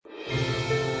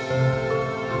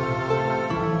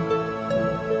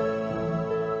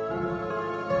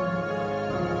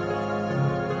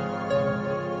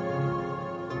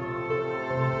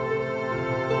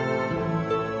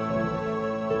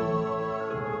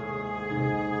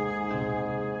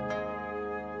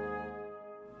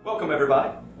welcome everybody.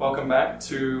 Welcome back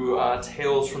to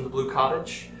Tales from the Blue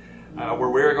Cottage, where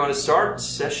we're going to start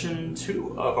session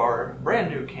 2 of our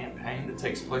brand new campaign that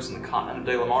takes place in the continent of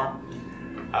De La Mar.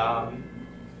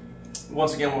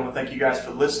 Once again, I want to thank you guys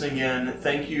for listening in.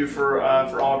 Thank you for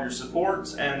all of your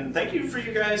support, and thank you for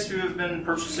you guys who have been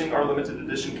purchasing our limited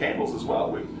edition candles as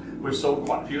well. We've sold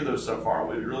quite a few of those so far.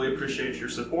 We really appreciate your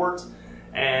support.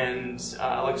 And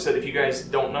like I said, if you guys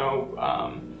don't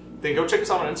know, then go check us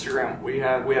out on Instagram. We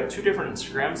have 2 different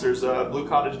Instagrams. There's Blue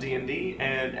Cottage D&D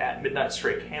and at Midnight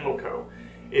Stray Candle Co.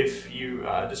 If you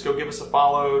just go give us a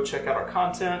follow, check out our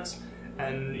content,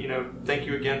 and thank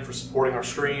you again for supporting our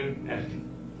stream, and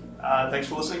thanks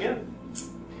for listening in.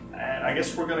 And I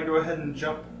guess we're going to go ahead and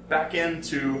jump back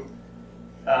into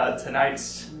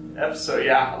tonight's episode.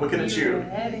 Yeah, looking at you.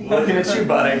 Looking at you,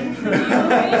 buddy.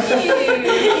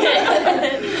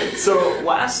 So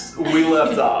last we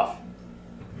left off,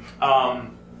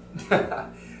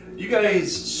 you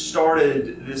guys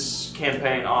started this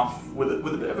campaign off with a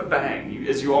bit of a bang.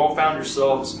 As you all found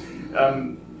yourselves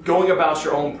going about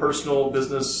your own personal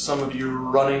business, some of you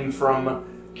running from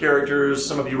characters,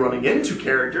 some of you running into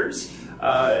characters,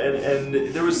 and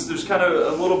there's kind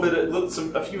of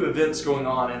a few events going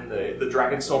on in the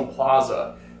Dragonstone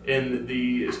Plaza in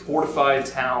the fortified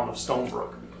town of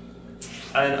Stonebrook.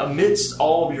 And amidst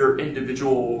all of your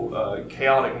individual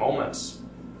chaotic moments,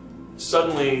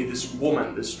 suddenly this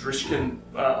woman, this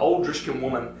old Drishkin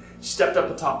woman, stepped up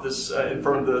atop this in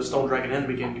front of the Stone Dragon Inn and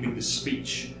began giving this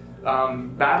speech,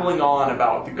 babbling on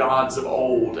about the gods of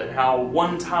old and how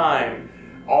one time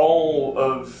all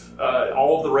of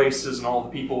the races and all the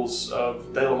peoples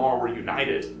of De La Mar were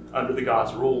united under the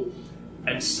gods' rule.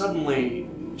 And suddenly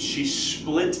she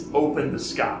split open the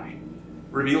sky,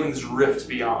 revealing this rift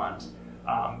beyond.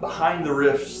 Behind the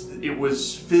rift, it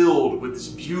was filled with this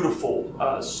beautiful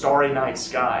starry night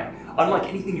sky, unlike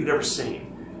anything you'd ever seen.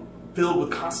 Filled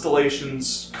with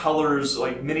constellations, colors,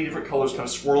 like many different colors kind of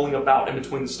swirling about in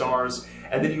between the stars.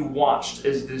 And then you watched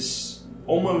as this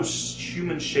almost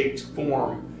human-shaped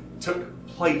form took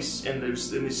place in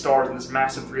these stars in this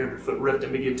massive 300-foot rift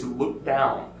and began to look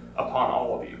down upon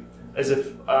all of you, as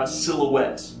if a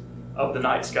silhouette of the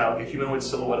night sky, like a humanoid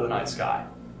silhouette of the night sky.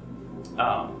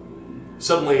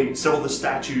 Suddenly, several of the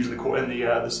statues in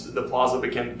the plaza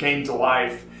came to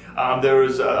life. There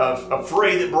was a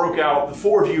fray that broke out. The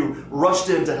 4 of you rushed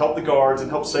in to help the guards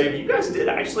and help save. You guys did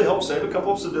actually help save a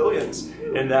couple of civilians,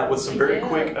 and that with some very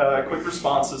quick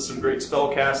responses, some great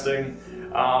spell casting,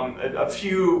 a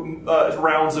few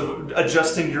rounds of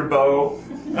adjusting your bow,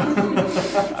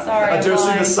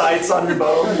 adjusting the sights on your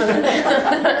bow,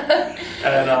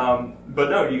 and. But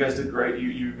no, you guys did great.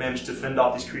 You managed to fend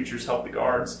off these creatures, help the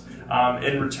guards.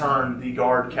 In return, the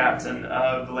guard captain,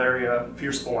 Valeria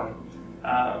Fierceborn,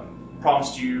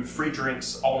 promised you free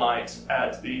drinks all night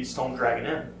at the Stone Dragon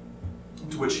Inn,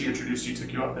 to which she introduced you,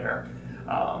 took you up there.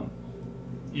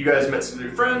 You guys met some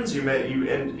new friends. You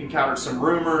encountered some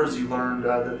rumors. You learned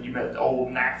that you met old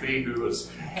Nafi, who was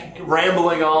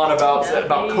rambling on about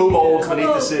kobolds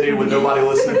beneath the city with nobody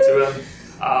listening to him.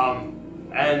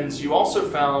 And you also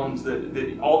found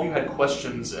that all of you had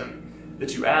questions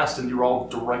that you asked, and you were all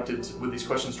directed to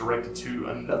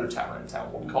another tavern in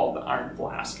town called the Iron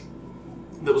Flask,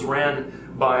 that was ran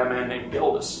by a man named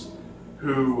Geldis,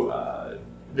 who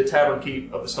the tavern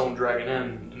keep of the Stone Dragon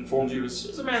Inn informed you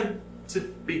is a man to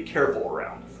be careful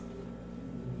around.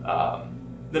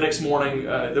 The next morning,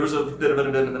 there was a bit of an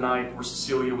event in the night where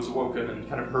Cecilia was awoken and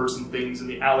kind of heard some things in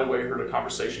the alleyway, heard a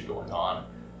conversation going on.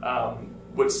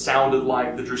 What sounded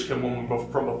like the Drishkin woman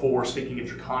from before speaking in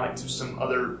Draconic to some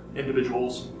other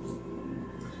individuals.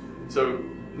 So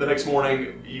the next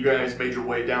morning, you guys made your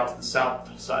way down to the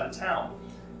south side of town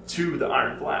to the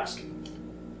Iron Flask.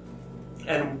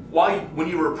 And when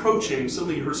you were approaching,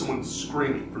 suddenly you heard someone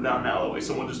screaming from down an alleyway,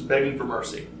 someone just begging for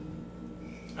mercy.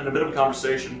 And a bit of a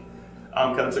conversation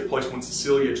kind of took place when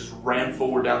Cecilia just ran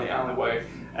forward down the alleyway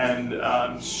and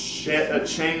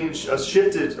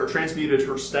shifted or transmuted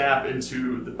her staff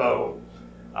into the bow,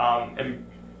 and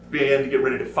began to get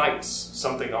ready to fight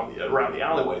something around the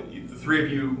alleyway. The 3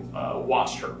 of you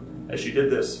watched her as she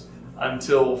did this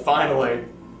until finally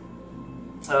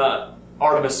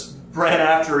Artemis ran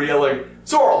after her yelling,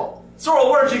 Sorrel,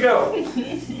 where'd you go?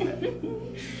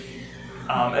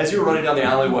 As you were running down the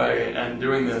alleyway and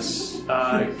doing this,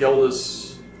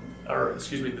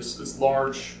 this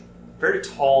large, very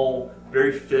tall,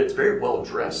 very fit, very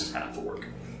well-dressed half-orc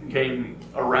came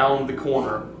around the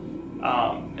corner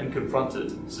and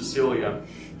confronted Cecilia.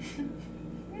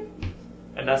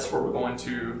 And that's where we're going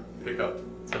to pick up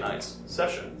tonight's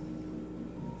session.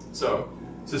 So,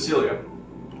 Cecilia,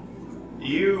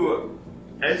 you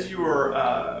as you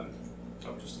are,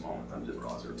 just a moment, I did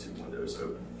realize there were 2 windows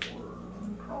open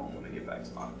for Chrome. Let me get back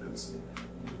to my notes.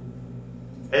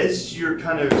 As you're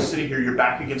kind of sitting here, you're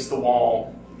back against the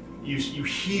wall,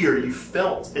 you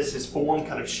felt as his form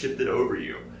kind of shifted over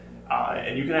you.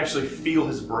 And you can actually feel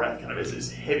his breath kind of as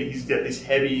his heavy, he's got these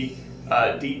heavy,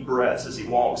 deep breaths as he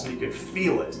walks, and you can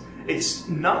feel it. It's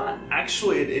not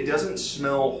actually, it doesn't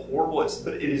smell horrible,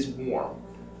 but it is warm.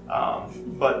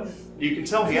 But you can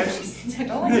tell he actually,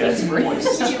 it's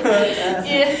moist.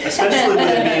 Especially with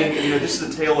it being, this is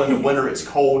the tail end of winter, it's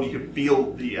cold, you can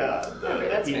feel the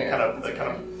heat kind of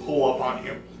pull up on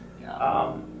you.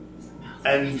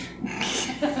 And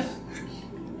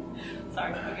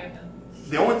sorry, okay.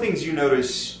 The only things you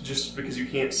notice, just because you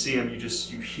can't see him, you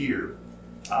hear.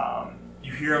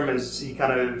 You hear him as he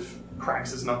kind of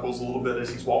cracks his knuckles a little bit as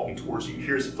he's walking towards you. You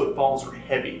hear his footfalls are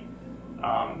heavy.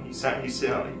 He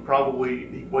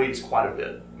weighs quite a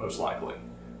bit, most likely.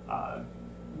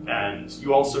 And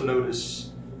you also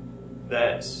notice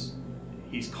that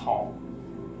he's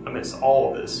calm amidst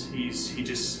all of this.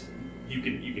 You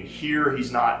can hear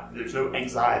there's no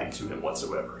anxiety to him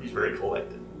whatsoever. He's very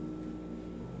collected.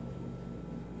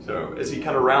 So as he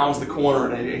kind of rounds the corner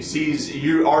and he sees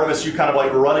you, Artemis, you kind of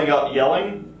like running up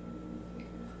yelling,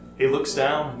 he looks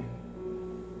down.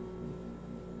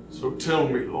 So tell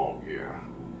me, Longyear,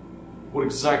 what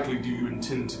exactly do you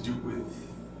intend to do with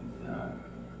that?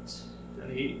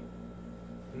 And he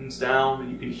leans down,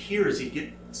 and you can hear as he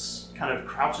gets kind of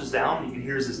crouches down, you can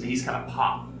hear his knees kind of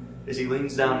pop. As he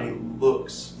leans down and he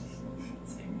looks,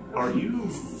 are you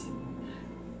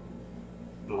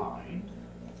blind?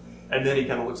 And then he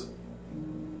kind of looks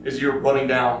as you're running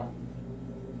down.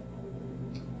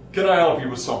 Can I help you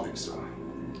with something, sir?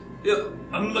 Yeah,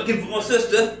 I'm looking for my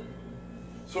sister.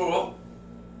 So.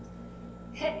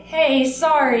 Hey,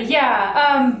 sorry,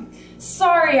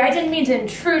 sorry, I didn't mean to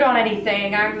intrude on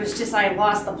anything. I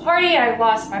lost the party, I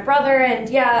lost my brother, and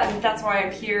that's why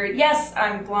I'm here. Yes,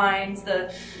 I'm blind.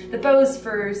 The bow's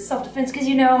for self-defense, because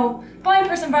blind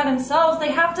person by themselves,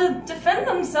 they have to defend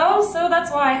themselves, so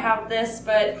that's why I have this,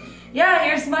 but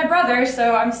here's my brother,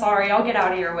 so I'm sorry, I'll get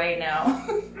out of your way now.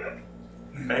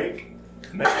 Make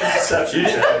a deception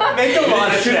check. Make a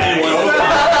lot of checks.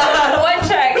 One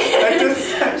check.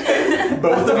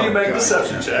 Both of you make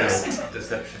deception checks.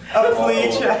 Deception. A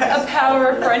plea check. A power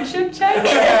of friendship check. Oh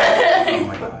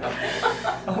my god.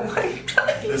 Oh my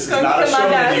god. This is not a show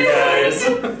with you guys.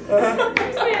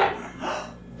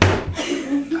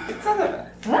 It's not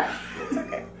that bad. It's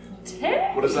okay.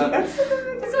 10? What is that?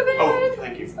 It's okay. Oh,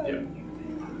 thank you. Yeah.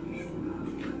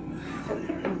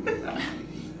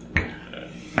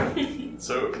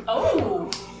 So. Oh.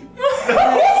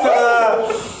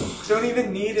 Don't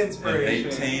even need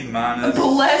inspiration. 18 minus.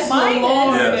 Bless the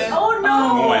Lord. Yes. Oh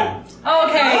no. One.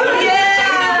 Okay.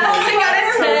 Yeah. I got a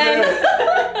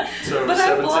 10. So But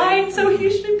 17. I'm blind, so he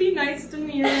should be nice to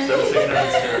me. 17 and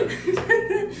a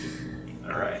 10.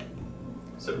 All right.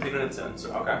 17 and a 10.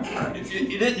 So okay. All right.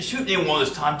 You didn't shoot anyone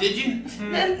this time, did you?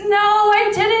 No,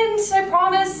 I didn't. I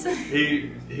promise.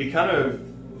 He kind of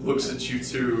looks at you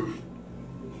two.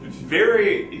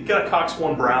 He kind of cocks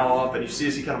one brow up, and you see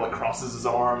as he kind of like crosses his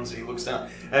arms and he looks down.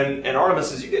 And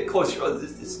Artemis, as you get closer,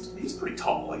 he's pretty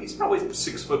tall. Like he's probably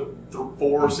 6'4",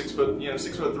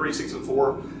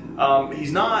 6'3", 6'4".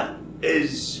 He's not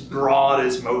as broad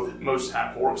as most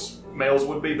half-orcs males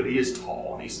would be, but he is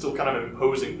tall, and he's still kind of an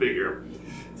imposing figure.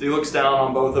 So he looks down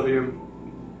on both of you.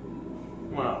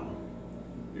 Well,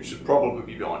 you should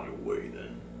probably be on your way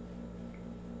then.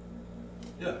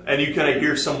 Yeah. And you kind of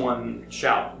hear someone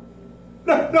shout,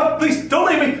 No, please, don't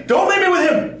leave me! Don't leave me with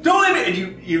him! Don't leave me! And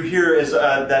you hear as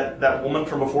that woman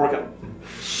from before go,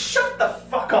 shut the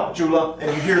fuck up, Jula!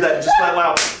 And you hear that just that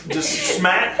loud, just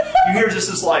smack. You hear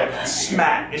just this like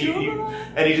smack,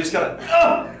 and he just kind of,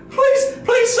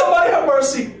 please, somebody have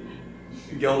mercy!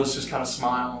 And Gildas just kind of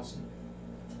smiles.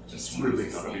 It's really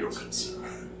none of your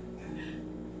concern.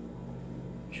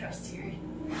 Trust you.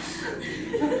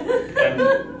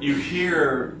 And you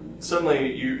hear,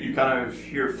 suddenly you kind of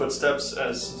hear footsteps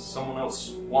as someone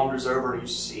else wanders over, and you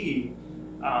see,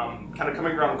 kind of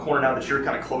coming around the corner now that you're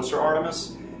kind of closer,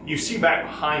 Artemis, you see back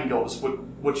behind Gildas,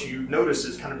 what you notice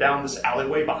is kind of down this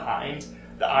alleyway behind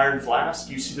the Iron Flask,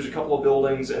 you see there's a couple of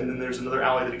buildings, and then there's another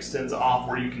alley that extends off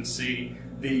where you can see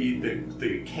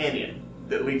the canyon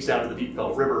that leads down to the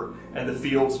Deepfell River and the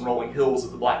fields and rolling hills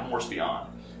of the Black Moors beyond.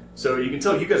 So you can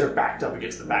tell you guys are backed up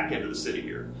against the back end of the city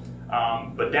here.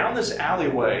 But down this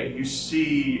alleyway, you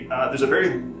see there's a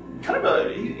very kind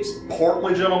of he's a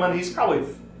portly gentleman. He's probably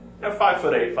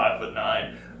 5'8",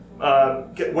 5'9",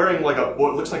 wearing like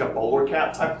what looks like a bowler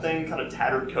cap type thing, kind of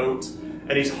tattered coat,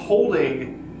 and he's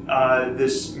holding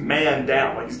this man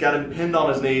down. Like he's got him pinned on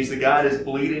his knees. The guy is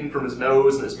bleeding from his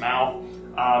nose and his mouth.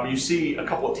 You see a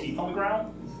couple of teeth on the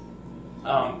ground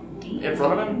in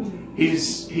front of him.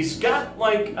 He's got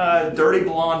like dirty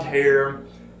blonde hair.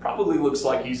 Probably looks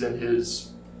like he's in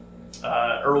his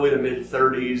early to mid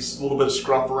 30s. A little bit of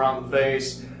scruff around the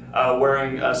face.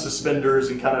 Wearing suspenders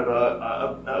and kind of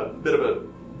a bit of a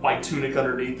white tunic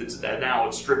underneath. Now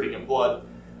it's dripping in blood.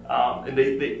 And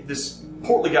this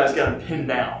portly guy's got him pinned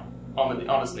down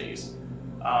on his knees.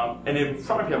 And in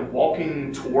front of him,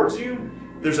 walking towards you,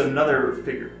 there's another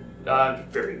figure,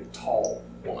 very tall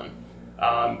woman.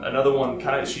 Another one,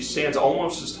 she stands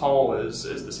almost as tall as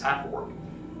this half-orc.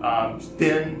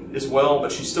 Thin as well,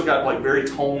 but she's still got like very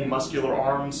toned, muscular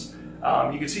arms.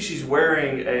 You can see she's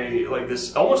wearing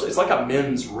it's like a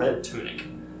men's red tunic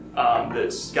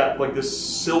that's got like this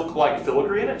silk-like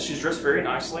filigree in it. She's dressed very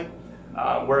nicely,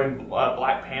 wearing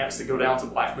black pants that go down to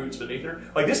black boots beneath her.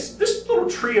 Like this little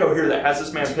trio here that has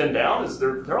this man pinned down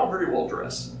they're all very well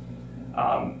dressed.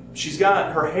 She's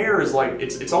got her hair is like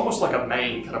it's almost like a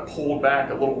mane, kind of pulled back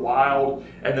a little wild,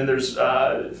 and then there's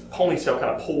ponytail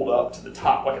kind of pulled up to the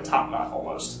top, like a top knot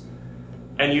almost.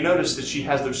 And you notice that she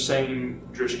has those same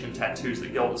Drishkin tattoos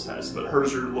that Geldis has, but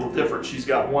hers are a little different. She's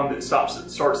got one that starts at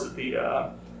the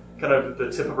kind of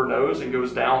the tip of her nose and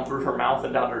goes down through her mouth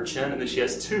and down to her chin, and then she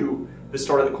has two that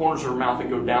start at the corners of her mouth and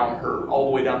go down all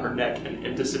the way down her neck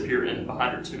and disappear in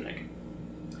behind her tunic.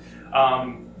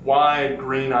 Wide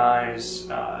green eyes,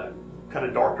 kind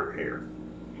of darker hair.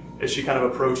 As she kind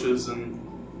of approaches and,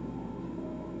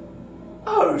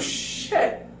 oh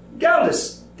shit,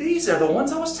 Geldis, these are the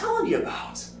ones I was telling you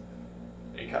about.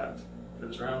 And he kind of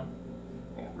turns around.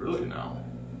 Oh, really now?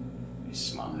 He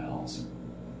smiles.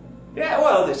 Yeah,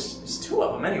 well, there's two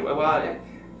of them anyway. Well,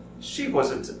 she was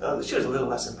a little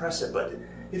less impressive, but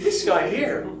this guy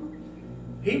here,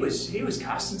 he was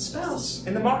casting spells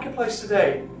in the marketplace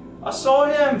today. I saw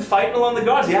him fighting along the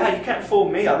guards. Yeah, you can't fool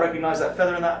me. I recognize that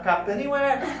feather in that cap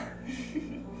anywhere.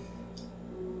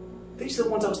 These are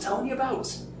the ones I was telling you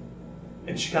about.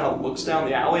 And she kind of looks down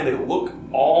the alley, and they look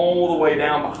all the way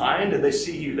down behind, and they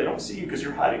see you. They don't see you because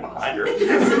you're hiding behind her.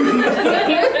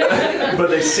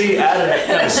 But they see Adam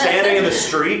kind of standing in the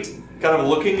street, kind of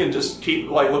looking and just keep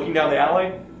looking down the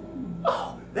alley.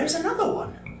 Oh, there's another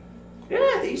one.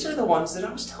 Yeah, these are the ones that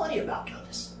I was telling you about,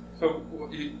 Geldis. So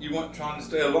you weren't trying to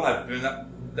stay alive during that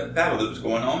battle that was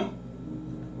going on?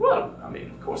 Well, I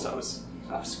mean, of course I was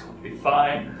going to be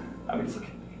fine. I mean, look at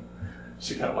me.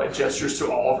 She kind of gestures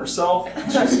to all of herself.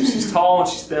 She's tall and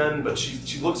she's thin, but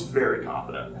she looks very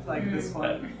confident. I like this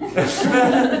one.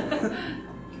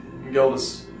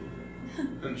 Geldis,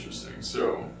 interesting.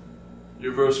 So,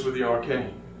 you're versed with the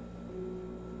arcane.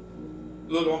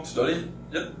 A little I'm studying.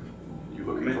 Yep. You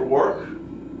looking for work?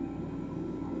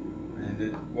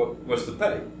 And what's the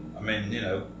pay? I mean,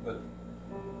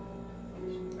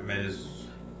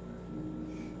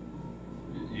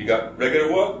 you got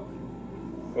regular work?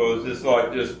 Or is this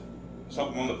like just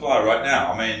something on the fly right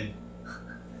now? I mean...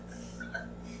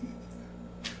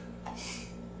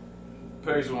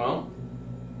 Pays well.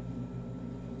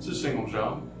 It's a single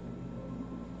job.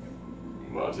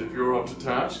 But if you're up to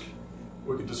task,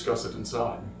 we can discuss it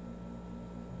inside.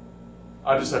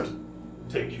 I just have to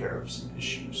take care of some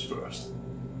issues first.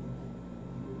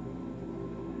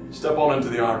 Step on into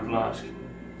the Iron Flask.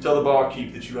 Tell the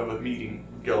barkeep that you have a meeting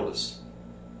with Geldis.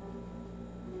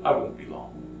 I won't be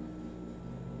long.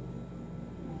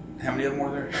 How many of them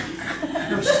were there?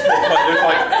 There's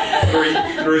like three.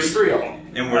 There's three of them.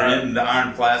 And we're in the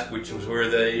Iron Flask, which was where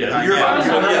they... Yeah, you're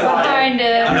behind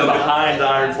it. I'm behind the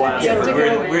Iron Flask. Yeah,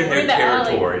 we're in their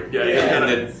territory.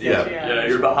 Yeah,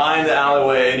 you're behind the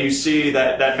alleyway, and you see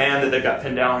that man that they got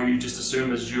pinned down, who you just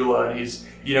assume is Jula, and he's,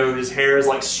 his hair is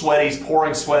like sweaty, he's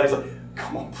pouring sweat. He's like,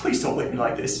 come on, please don't leave me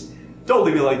like this. Don't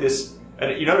leave me like this.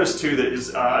 And you notice too that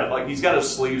his, he's got his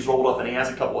sleeves rolled up, and he has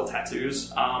a couple of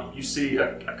tattoos. You see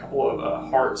a couple of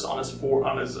hearts on his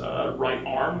right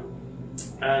arm.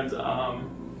 And give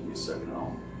me a second,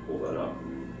 I'll pull that up.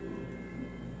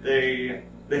 They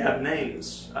have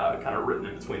names kind of written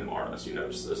in between them, Artemis. You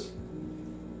notice this.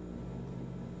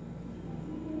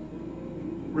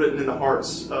 Written in the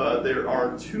hearts, there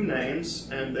are two names,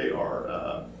 and they are.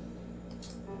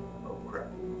 Oh crap!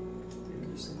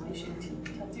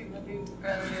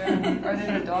 Are they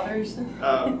their daughters?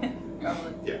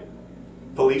 Yeah,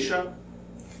 Felicia.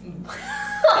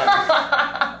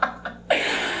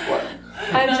 What?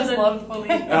 I just love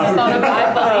Felicia. It's Oh, not a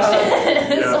bad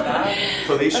Felicia. Yeah.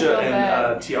 Felicia I feel and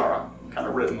bad. Tiara, kind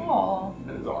of written Aww.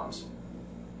 in his arms.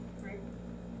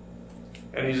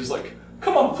 And he's just like,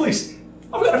 come on, please.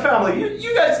 I've got a family.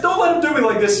 You guys don't let him do me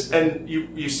like this. And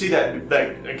you see that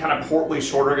kind of portly,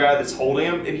 shorter guy that's holding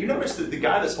him, and you notice that the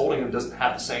guy that's holding him doesn't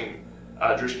have the same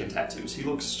Drishkin tattoos. He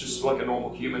looks just like a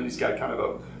normal human. He's got kind of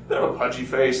a bit of a pudgy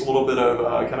face, a little bit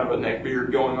of kind of a neck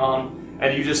beard going on.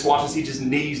 And you just watch as he just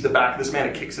knees the back of this man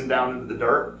and kicks him down into the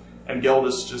dirt. And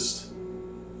Gildus just,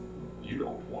 you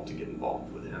don't want to get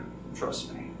involved with him.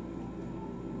 Trust me.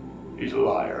 He's a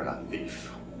liar and a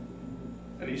thief.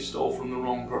 And he stole from the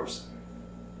wrong person.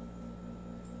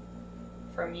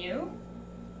 From you?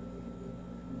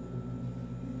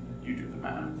 You do the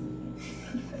math.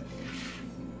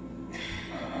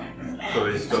 So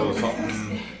he stole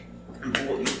something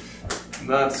important.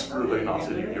 That's really not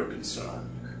any of your concern.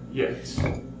 Yet.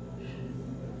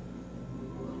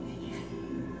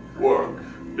 Work,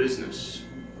 business.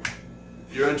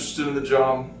 If you're interested in the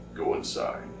job, go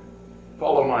inside.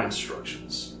 Follow my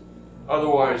instructions.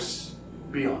 Otherwise,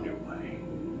 be on your way.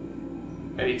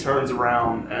 And he turns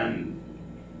around and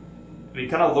he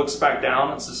kind of looks back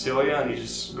down at Cecilia and he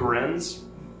just grins.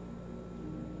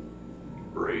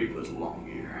 Brave little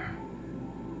Longear.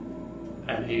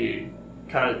 And he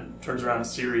kind of turns around and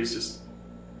Siri's just,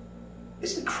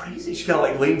 isn't it crazy? She kind of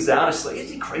like leans down and she's like,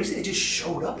 isn't it crazy? They just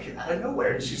showed up here out of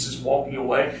nowhere. And she's just walking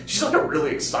away. She's like a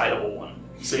really excitable one,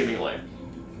 seemingly.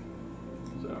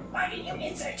 So, Why didn't you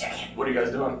answer, chicken? what are you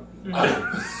guys doing? What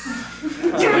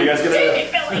are you guys gonna Dang do?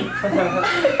 it, Billy!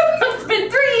 It's been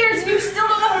 3 years and you still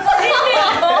don't know how to play.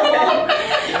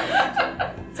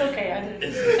 It's okay, I did it. I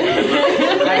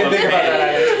didn't think about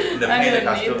that either. The I'm panic,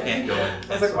 gonna I still need can't go in. I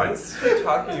was like, what is he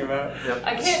talking about?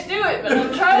 I can't do it, but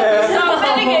I'm trying to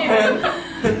stop mitigating.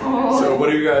 So what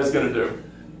are you guys gonna do?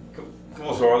 Come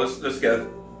on, Zora, let's go.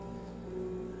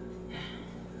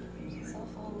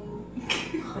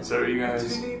 So you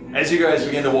guys, as you guys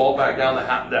begin to walk back down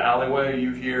the alleyway,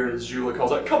 you hear as Julia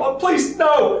calls out, "Come on, please,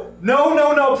 no,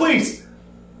 please!"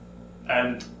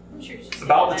 And I'm sure she's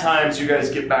about the times you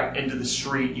guys get back into the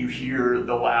street, you hear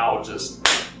the loud just,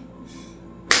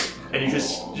 and you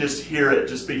just hear it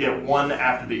just begin one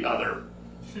after the other.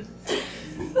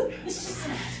 It's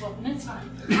fine.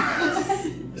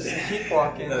 Just keep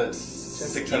walking. That's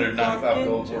 695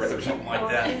 gold worth or something like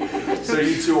that. So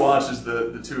you two watch as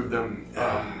the two of them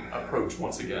approach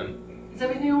once again. Is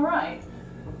everything alright?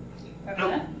 Over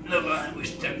there? No, we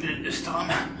stepped in it this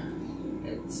time.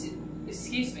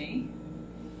 Excuse me?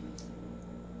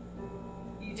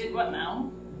 You did what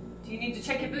now? Do you need to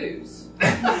check your booze?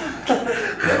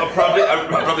 I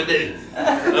probably did.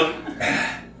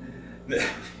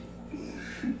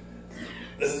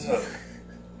 There's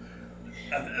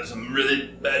some really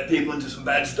bad people into some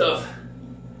bad stuff.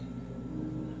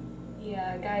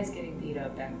 Yeah, a guy's getting beat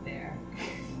up back there.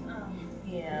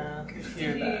 Yeah.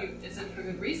 Hear that. Is it for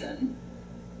good reason?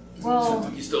 Well,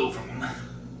 Something you stole from them.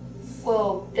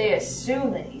 well, they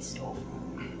assume that he stole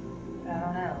from him. But I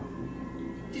don't know.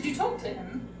 Did you talk to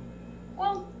him?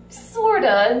 Well,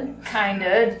 sorta,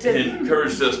 kinda. He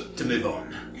encouraged us to move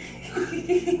on.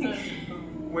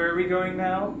 Where are we going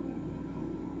now?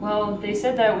 Well, they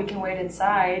said that we can wait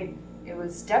inside. It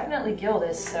was definitely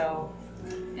Gildus, so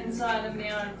Inside in the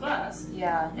iron glass?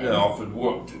 yeah. They offered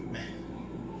work to me.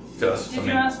 To us. Did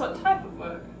you ask what type of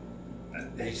work?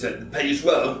 He said the pay is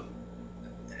well,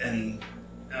 and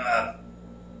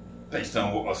based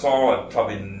on what I saw,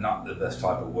 probably not the best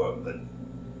type of work, but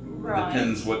Right.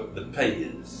 depends what the pay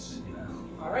is, you know.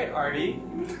 All right, Artie.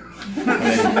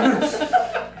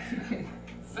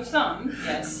 For some,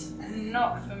 yes.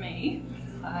 Not for me.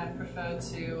 I prefer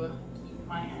to keep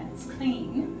my hands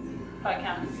clean if I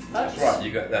can. That's right,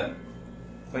 you got that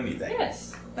cleany thing.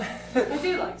 Yes. I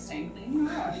do like staying clean.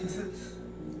 Right.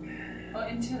 Well,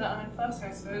 into the iron flask,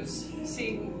 I suppose.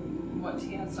 See what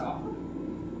he has to offer.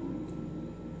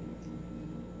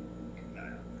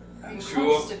 Are you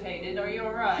Sure. constipated? Are you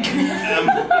alright?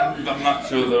 I'm not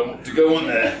sure that I want to go in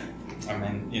there. I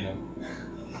mean, you know.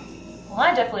 Well,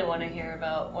 I definitely want to hear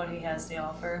about what he has to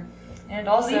offer. And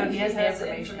also, he has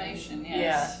the information, yes.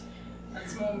 Yeah.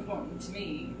 That's more important to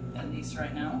me, at least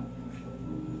right now.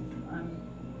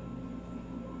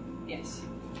 Yes.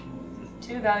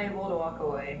 Too valuable to walk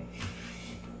away.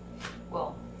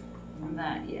 Well, from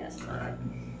that, yes. Alright.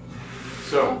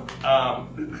 So,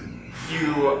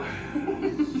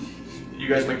 you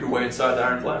guys make your way inside the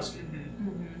Iron Flask?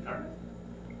 Mm-hmm. Alright.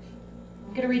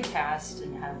 I'm gonna recast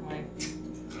and have my.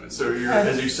 So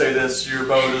as you say this, your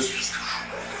bow just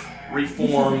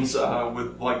reforms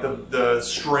with like the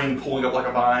string pulling up like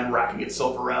a vine, wrapping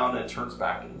itself around, and it turns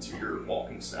back into your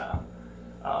walking staff.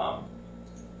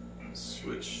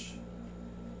 Switch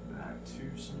back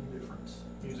to some different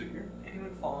music here.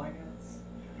 Anyone following us?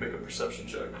 Make a perception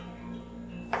check.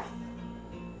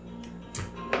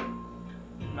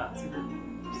 Not super.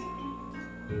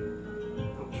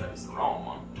 Oh, that's the wrong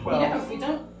one. You know, if we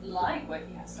don't like what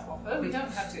he has to offer, we don't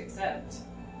have to accept.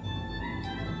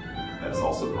 That's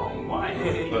also the wrong one. Why?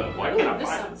 Why Ooh, can't I this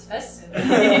find sounds festive.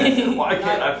 it? Why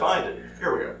can't I find it?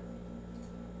 Here we go.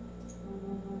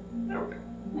 There we go.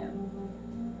 Yeah.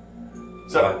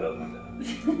 So,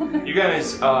 you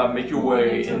guys make your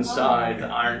way inside the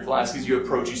Iron Flask. As you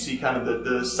approach, you see kind of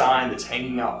the sign that's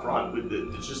hanging out front with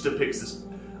it just depicts this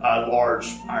large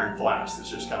iron flask that's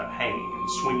just kind of hanging and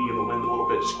swinging in the wind a little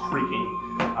bit, just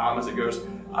creaking as it goes.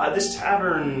 This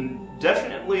tavern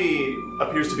definitely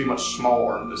appears to be much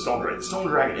smaller than the Stone Dragon. The Stone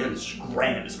Dragon Inn is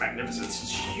grand, it's magnificent, it's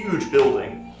this huge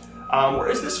building.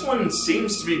 Whereas this one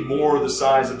seems to be more the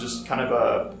size of just kind of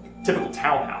a typical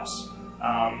townhouse.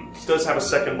 It does have a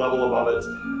second level above it.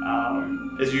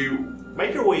 As you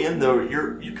make your way in, though,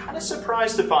 you're kind of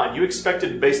surprised to find. You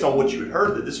expected, based on what you had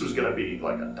heard, that this was going to be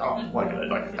like a dump, like a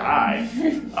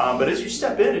dive. But as you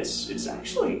step in, it's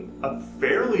actually a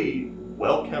fairly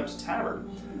well-kept tavern.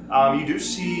 You do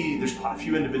see there's quite a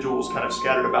few individuals kind of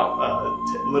scattered about,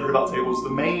 littered about tables. The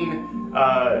main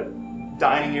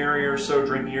dining area or so,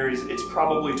 drinking areas, it's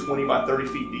probably 20 by 30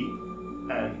 feet deep.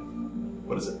 And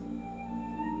what is it?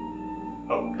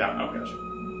 Oh, down. Oh, gotcha.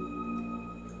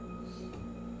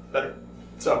 Better.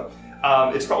 So,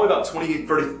 it's probably about 20,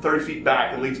 30 feet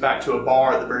back. It leads back to a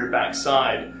bar at the very back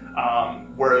side,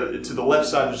 where to the left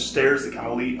side there's stairs that kind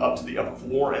of lead up to the upper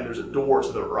floor, and there's a door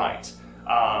to the right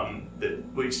that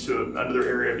leads to another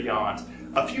area beyond.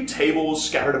 A few tables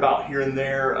scattered about here and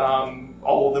there,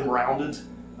 all of them rounded,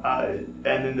 and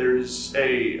then there's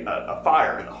a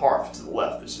fire in the hearth to the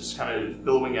left that's just kind of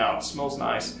billowing out. It smells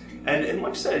nice. And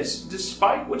like I said,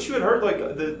 despite what you had heard, like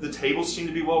the tables seem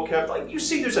to be well kept. Like you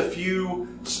see, there's a few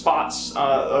spots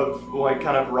of like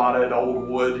kind of rotted old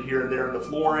wood here and there in the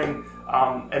flooring.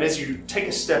 And as you take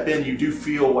a step in, you do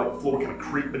feel like the floor kind of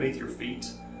creep beneath your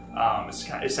feet.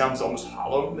 It sounds almost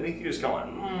hollow beneath you. It's kind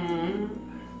of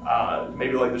like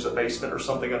maybe like there's a basement or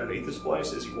something underneath this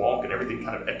place. As you walk, and everything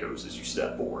kind of echoes as you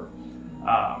step forward.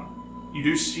 You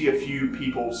do see a few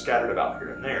people scattered about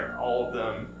here and there. All of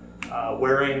them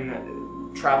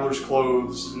wearing traveler's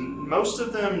clothes, and most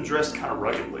of them dressed kind of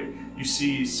ruggedly. You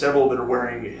see several that are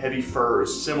wearing heavy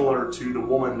furs, similar to the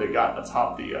woman that got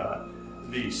atop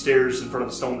the stairs in front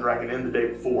of the Stone Dragon Inn the day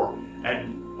before.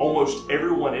 And almost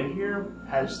everyone in here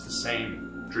has the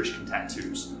same Drishkin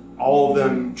tattoos. All of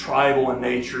them tribal in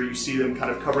nature. You see them kind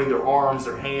of covering their arms,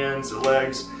 their hands, their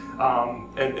legs.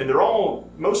 And they're all,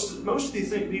 most of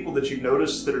these people that you've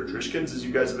noticed that are Drishkins as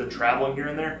you guys have been traveling here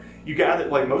and there, you gather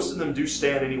like most of them do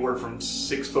stand anywhere from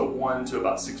 6'1" to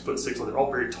about 6'6". Like they're all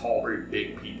very tall, very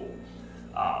big people.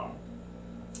 But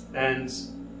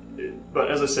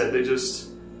as I said,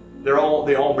 they all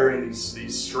bearing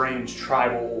these strange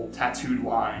tribal tattooed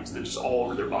lines that just all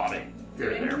over their body. Do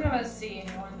any of us see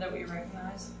anyone that we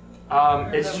recognize?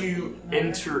 As you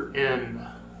enter in,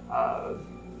 let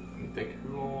me think.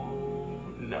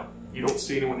 No, you don't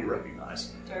see anyone you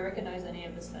recognize. Do I recognize any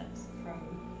of the scents from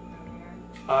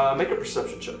here? Make a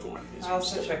perception check for me. I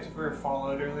also checked if we were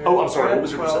followed earlier. Oh, I'm sorry. What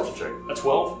was your 12. perception check? A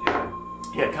 12?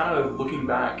 Yeah, kind of looking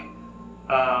back,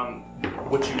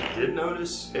 what you did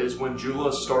notice is when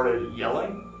Jula started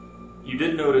yelling, you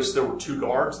did notice there were two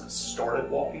guards that started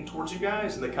walking towards you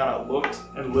guys, and they kind of looked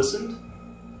and listened,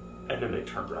 and then they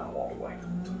turned around and walked away.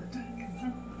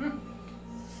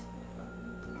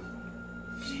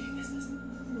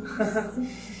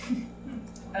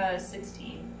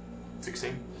 16.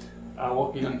 16.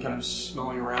 Walking in, kind of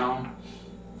smelling around.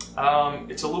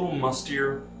 It's a little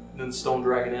mustier than Stone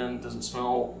Dragon Inn. Doesn't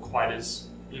smell quite as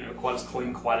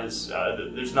clean, quite as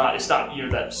it's not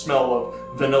that smell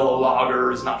of vanilla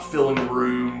lager is not filling the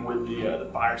room with the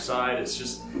fireside. It's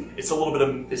a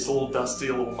little dusty,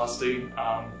 a little musty.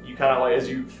 You kind of like, as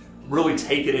you really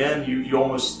take it in, you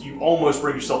almost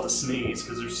bring yourself to sneeze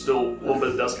because there's still a little bit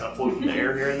of dust kind of floating in the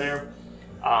air here and there.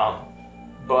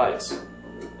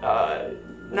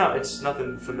 No, it's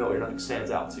nothing familiar. Nothing stands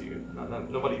out to you.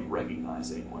 Nobody you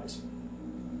recognize, anyways.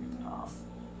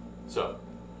 So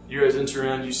you guys enter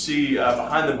in. You see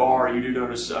behind the bar. You do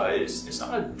notice it's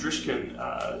not a Drishkin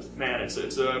man. It's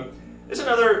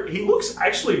another. He looks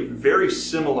actually very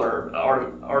similar.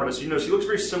 Artemis, you notice he looks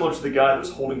very similar to the guy that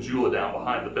was holding Jula down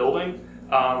behind the building.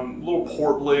 A little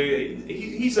portly.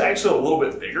 He's actually a little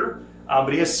bit bigger.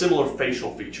 But he has similar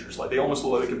facial features. Like they almost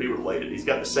look like they could be related. He's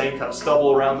got the same kind of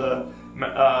stubble around the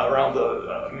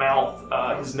mouth.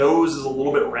 His nose is a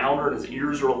little bit rounder, and his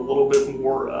ears are a little bit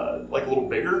more, like a little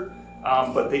bigger.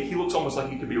 But he looks almost like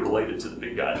he could be related to the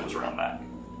big guy that was around back.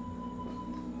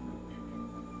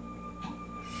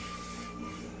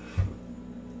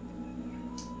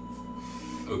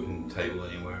 open table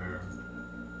anywhere?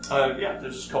 Yeah,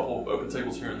 there's just a couple of open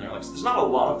tables here and there. Like, so there's not a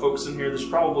lot of folks in here. There's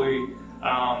probably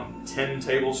 10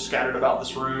 tables scattered about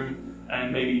this room,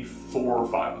 and maybe 4 or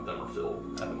 5 of them are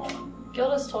filled at the moment.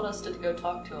 Gildas told us to go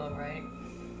talk to him, right?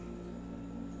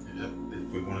 Yeah, if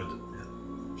we wanted to, yeah,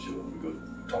 sure, we could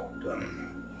talk to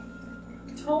him.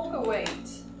 Talk or wait?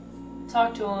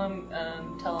 Talk to him,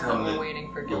 tell him that we're waiting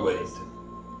for We're waiting Gildas. to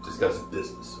discuss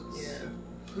business. Yeah.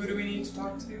 Who do we need to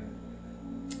talk to?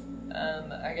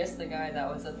 I guess the guy that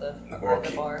was at the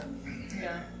barkeep. bar.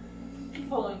 Yeah. I'm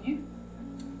following you.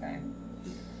 Okay.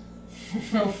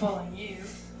 Not following you.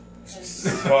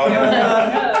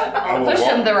 I'll push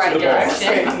him the right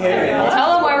direction. Yeah. I'll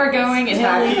tell him where we're going and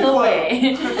he'll lead the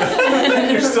way.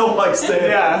 You're still like staying.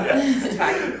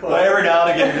 Yeah. But every now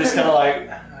and again, you're just kind of like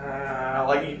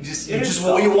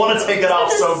you want to take it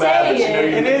off so bad that you know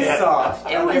you It is can't. soft.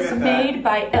 It I'll was give that. made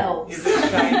by elves. Is it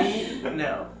shiny?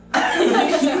 No.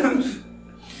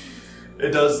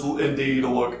 It does indeed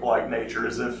look like nature,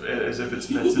 as if it's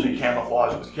meant to be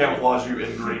camouflage you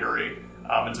in greenery.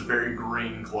 It's a very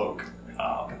green cloak,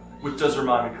 which does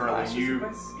remind me currently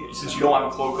since you don't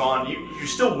have a cloak on, you're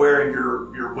still wearing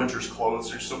your winter's clothes.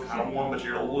 So you're still kind of warm, but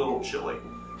you're a little chilly.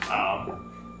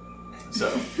 So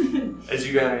as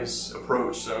you guys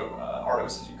approach,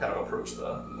 Artemis, as you kind of approach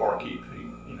the barkeep,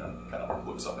 he kind of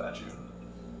looks up at you.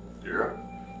 You're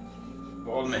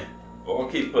Pardon me.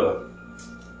 Barkeep, a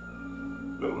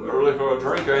little early for a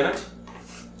drink, ain't it?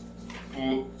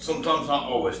 well, sometimes not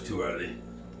always too early.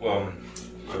 Well,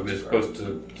 we're supposed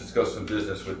to discuss some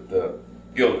business with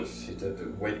Gildas. He said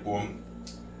to wait for him.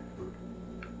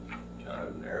 Kind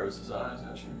of narrows his eyes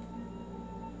at you.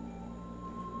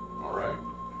 All right.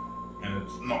 And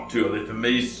it's not too early for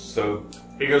me, so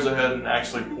He goes ahead and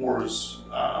actually pours,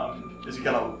 as he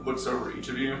kind of looks over each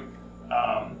of you,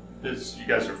 as you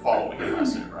guys are following him, I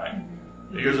assume, right?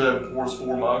 He goes ahead and pours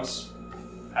 4 mugs,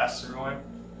 passes it away.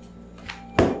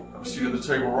 I'll see you at the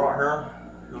table right here.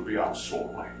 He'll be out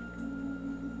shortly.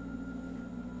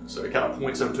 So he kind of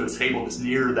points over to a table that's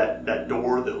near that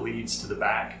door that leads to the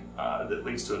back, that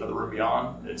leads to another room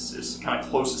beyond. It's kind of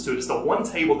closest to it. It's the one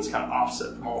table that's kind of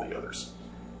offset from all the others.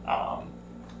 how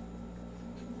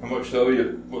much so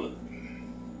you? Well,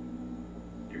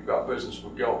 You've got business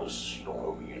with Gildas. You don't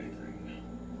owe me anything.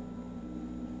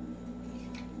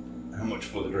 how much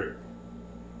for the drink?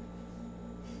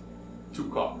 2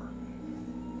 copper.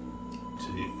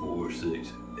 2, 4,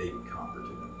 6, 8 copper to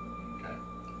them. Okay.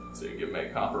 So you give him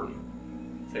 8 copper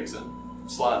and takes it,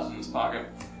 slides it in his pocket.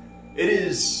 It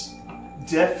is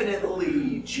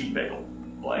definitely cheap ale.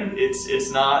 Like it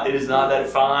is not that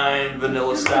fine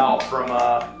vanilla stout from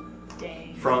the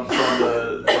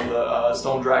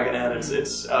Stone Dragon Inn.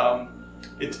 It's a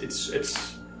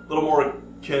little more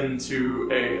akin to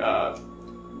a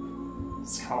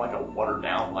it's kind of like a watered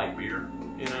down light beer,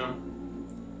 you know.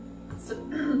 It's a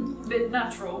bit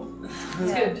natural. It's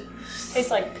Yeah. good.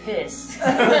 Tastes like piss.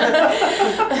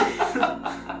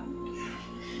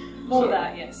 More of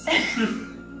that, yes.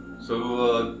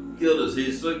 So, Gildas,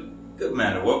 he's a good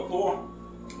man to work for.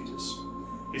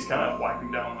 He's kind of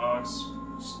wiping down mugs,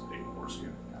 just ignores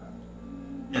you.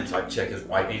 Inside check is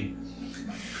wiping.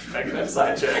 Make an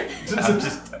inside check. So he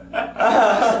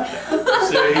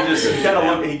kind of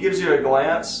look. He gives you a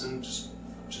glance and just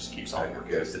keeps on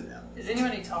working. Okay, sit down. Is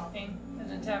anybody talking in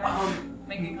the tavern?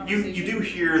 Making conversation? You do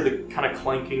hear the kind of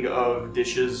clanking of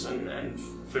dishes and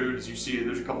food as you see.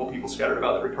 There's a couple of people scattered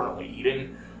about that are currently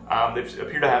eating. They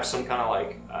appear to have some kind of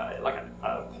like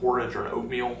a porridge or an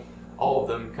oatmeal. All of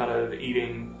them kind of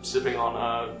eating, sipping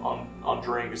on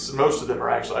drinks. Most of them are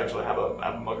actually have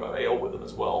a mug of ale with them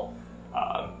as well.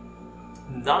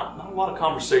 Not a lot of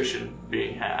conversation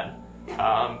being had.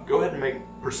 Go ahead and make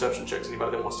perception checks.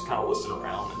 Anybody that wants to kind of listen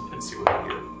around and see what they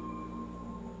hear.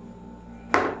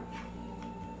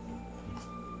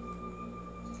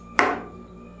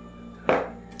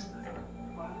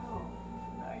 Wow.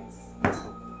 Nice.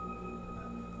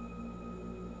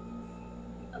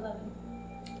 11.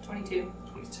 22.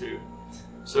 22.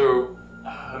 So,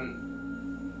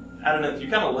 Adonith, you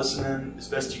kind of listen in as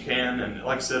best you can, and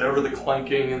like I said, over the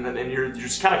clanking, and then you're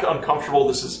just kind of uncomfortable.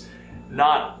 This is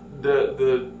not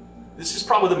this is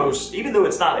probably the most, even though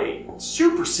it's not a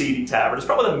super seedy tavern, it's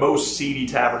probably the most seedy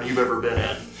tavern you've ever been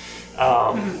in.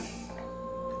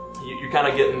 You're kind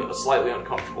of getting slightly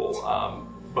uncomfortable,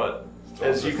 but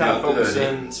as you kind of focus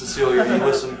in, Cecilia, you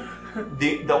listen.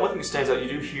 The only thing that stands out, you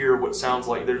do hear what sounds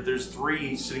like there's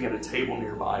 3 sitting at a table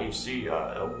nearby. You see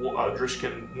a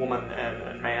Drishkin woman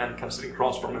and man kind of sitting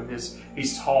across from him.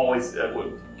 He's tall.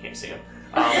 Can't see him.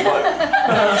 But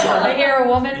I hear a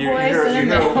woman you voice hear, and you a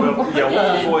hear man a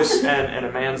woman's voice. voice and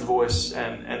a man's voice,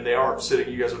 and they are sitting.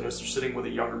 You guys will notice they're sitting with a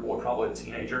younger boy, probably a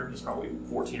teenager. He's probably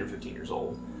 14 or 15 years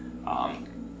old.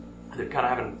 They're kind of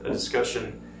having a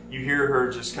discussion. You hear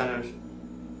her just kind of.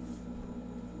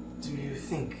 Do you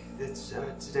think that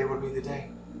today will be the day?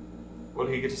 Will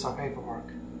he get us our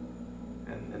paperwork?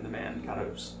 And the man kind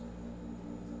of.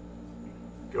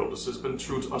 Gildas has been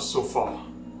true to us so far.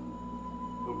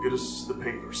 He'll get us the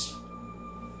papers.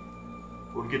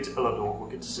 We'll get to Eleanor, we'll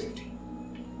get to safety.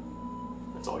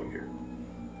 That's all you hear.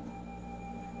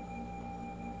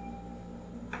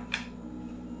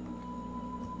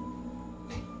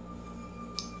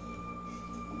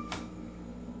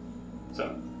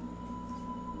 So,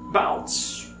 about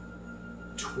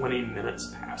 20 minutes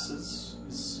passes,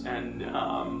 and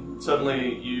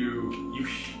suddenly you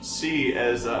see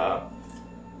as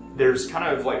there's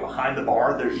kind of like behind the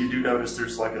bar there, you do notice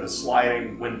there's like a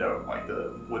sliding window, like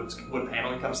the wood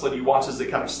paneling kind of slid. You watch as it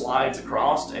kind of slides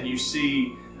across, and you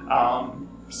see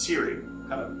Siri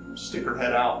kind of stick her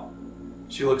head out.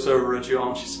 She looks over at you all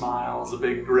and she smiles, a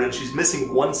big grin. She's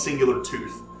missing one singular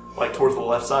tooth, like towards the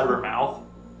left side of her mouth.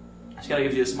 She kind of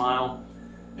gives you a smile,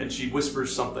 and she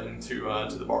whispers something to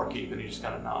the barkeep, and he just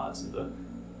kind of nods and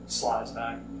slides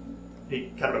back.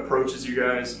 He kind of approaches you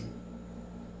guys.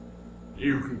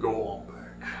 You can go on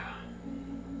back.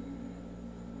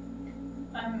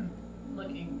 I'm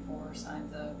looking for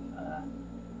signs of,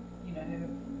 who,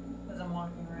 as I'm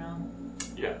walking around.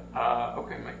 Yeah.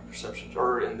 Okay, make a perception.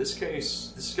 Or in this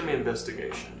case, this is going to be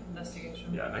investigation.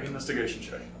 Investigation. Yeah, make an investigation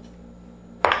check.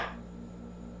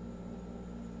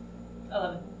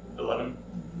 11. 11.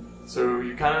 So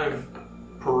you're kind of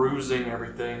perusing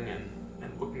everything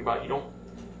and looking about.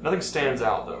 Nothing stands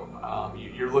out though.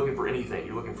 You're looking for anything.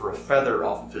 You're looking for a feather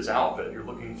off of his outfit. You're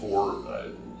looking for,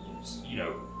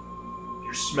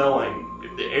 you're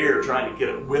smelling the air, trying to get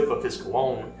a whiff of his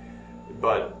cologne,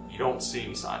 but you don't see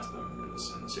any signs of him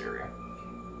in this area.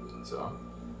 So,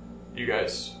 you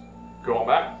guys go on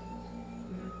back.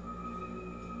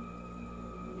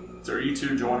 So, are you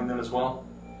two joining them as well?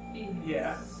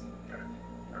 Yeah.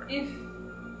 If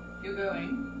you're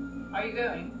going, are you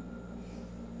going?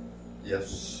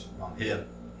 Yes, I'm here.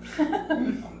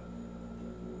 I'm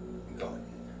going.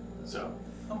 So,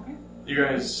 Okay. you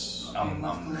guys.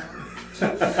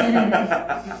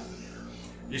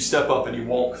 You step up and you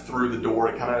walk through the door.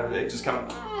 It just kind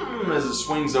of as it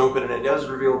swings open, and it does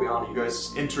reveal beyond it. You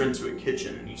guys enter into a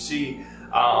kitchen, and you see,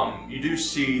 you do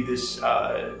see this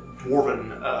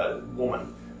dwarven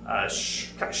woman, kind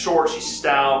of short. She's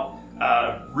stout,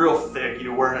 real thick.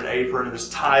 Wearing an apron and this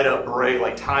tied up braid,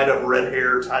 like tied up red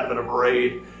hair, tied up in a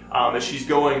braid. As she's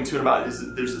going to and about,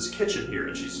 there's this kitchen here,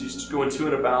 and she's going to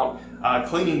and about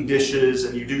cleaning dishes,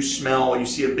 and you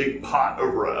see a big pot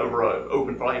over a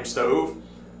open flame stove,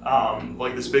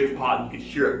 like this big pot, and you can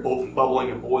hear it both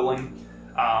bubbling and boiling,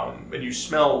 and you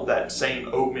smell that same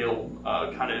oatmeal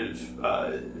kind of,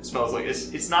 it smells like,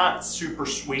 it's not super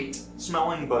sweet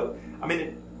smelling, but I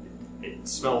mean, it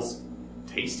smells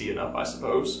tasty enough, I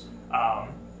suppose,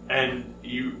 and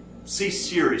you see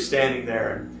Siri standing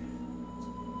there, and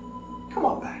come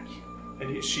on back.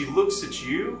 And she looks at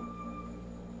you,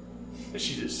 and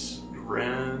she just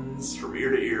grins from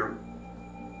ear to ear.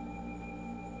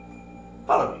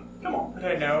 Follow me. Come on. I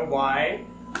don't know why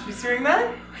she's doing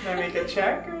that. Can I make a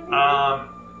check or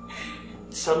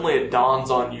anything? Suddenly it dawns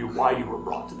on you why you were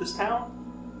brought to this town.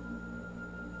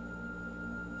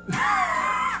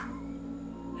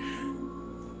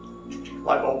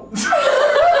 Light bulb.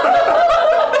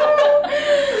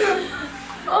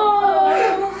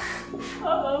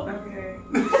 Okay.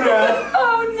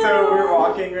 Oh no! So we're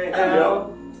walking right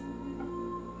now.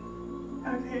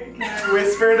 Okay, can I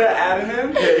whisper to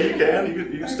Adam? Yeah, you can.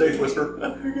 You can stage whisper.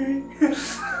 Okay.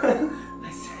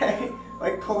 I say,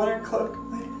 like, pull on her cloak,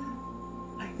 like,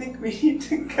 I think we need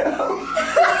to go.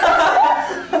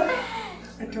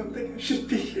 I don't think I should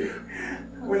be here.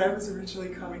 When I was originally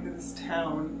coming to this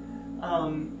town,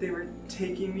 they were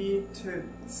taking me to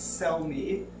sell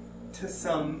me to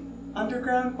some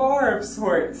underground bar of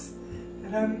sorts.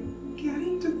 And I'm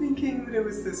getting to thinking that it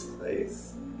was this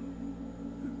place.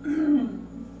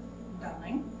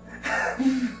 Darling,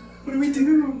 What do we do?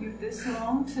 you this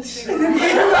long to I figure didn't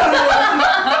think out. about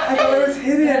it. I thought it was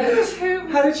hidden.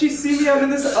 How did she see me? I'm in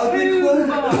this ugly Two cloak.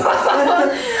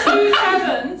 Two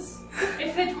heavens!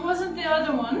 If it wasn't the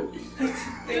other one,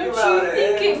 don't about you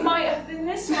think it might have been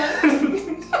this one? I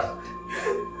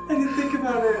didn't think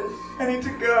about it. I need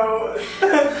to go.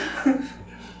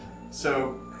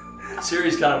 So,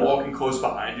 Siri's kind of walking close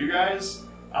behind you guys,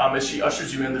 As she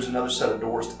ushers you in, there's another set of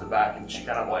doors to the back, and she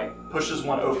kind of like pushes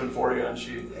one open for you, and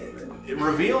it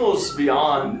reveals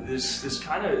beyond this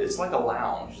kind of, it's like a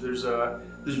lounge. There's a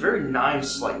very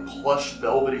nice like plush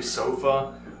velvety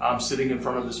sofa sitting in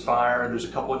front of this fire, and there's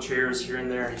a couple of chairs here and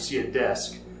there, and you see a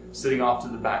desk sitting off to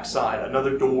the back side.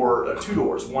 Another door, two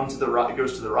doors, one to the right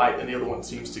goes to the right, and the other one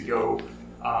seems to go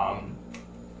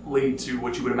lead to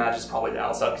what you would imagine is probably the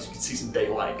outside, because you can see some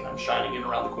daylight kind of shining in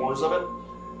around the corners of it.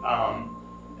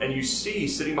 And you see,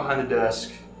 sitting behind the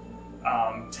desk,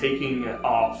 taking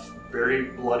off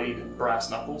very bloodied brass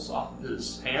knuckles off of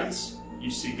his hands, you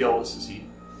see Gildas as he...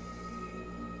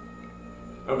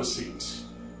 Have a seat.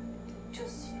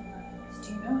 Just for reference,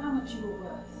 do you know how much you were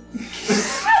worth?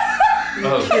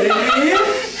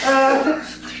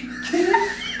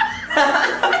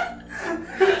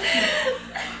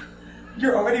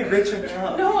 You're already rich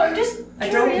enough. No, I'm just I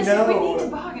don't curious know. if we need to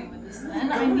bargain with this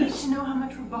man. I need to know how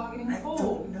much we're bargaining I for.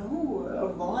 don't know. A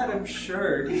lot, I'm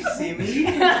sure. Do you see me? Do you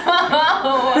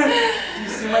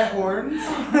see my horns?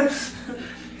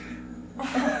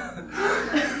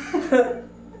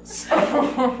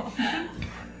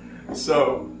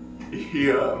 So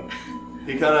he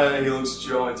looks at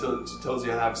you all and tells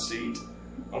you to have a seat.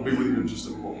 I'll be with you in just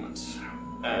a moment.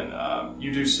 And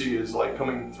you do see is like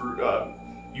coming through.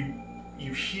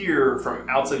 You hear from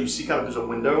outside. You see kind of there's a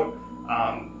window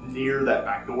near that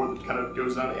back door that kind of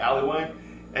goes down the alleyway,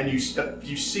 and you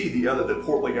see the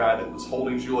portly guy that was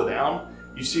holding Jula down.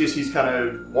 You see as he's kind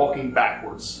of walking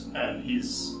backwards, and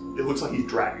it looks like he's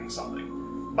dragging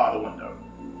something by the window.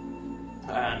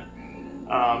 And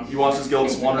you watch as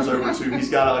Gildas wanders over to, he's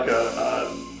got like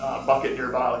a bucket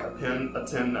nearby, like a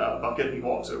tin bucket, and he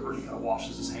walks over and he kind of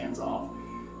washes his hands off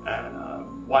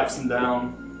and wipes them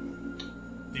down.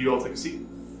 Do you all take a seat?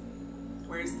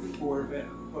 Where's the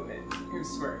dwarven woman who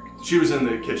smirked? She was in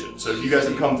the kitchen, so you guys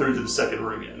have come through to the second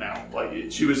room yet now. Like,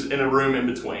 she was in a room in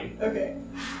between. Okay.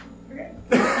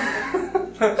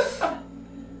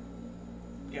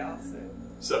 Yeah, I'll sit.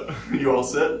 So, you all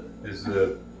sit? Is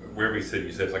wherever you said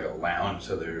it's like a lounge,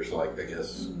 so there's like, I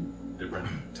guess, different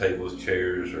tables,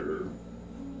 chairs, or...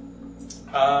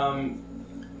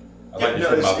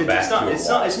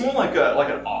 It's more like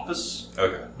an office.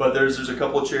 Okay. But there's a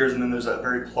couple of chairs, and then there's that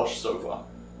very plush sofa.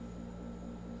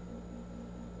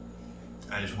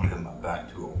 I just want to have my back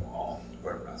to a wall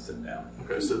wherever I sit down.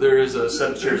 Okay, so there is a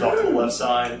set of chairs off to the left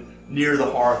side near the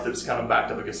hearth that's kind of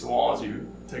backed up against the wall as you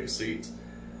take a seat.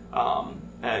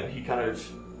 And he kind of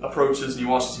approaches, and you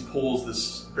watch as he pulls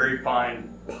this very fine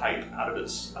pipe out of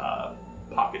his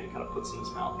pocket and kind of puts it in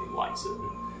his mouth, and he lights it.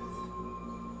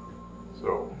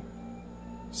 So,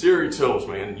 Siri tells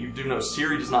me, and you do know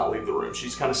Siri does not leave the room.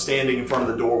 She's kind of standing in front of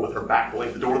the door with her back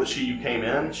linked. The door that you came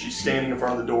in, she's standing in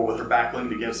front of the door with her back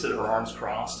linked against it, her arms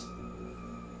crossed.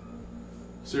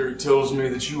 Siri tells me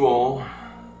that you all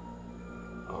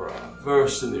are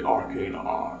versed in the arcane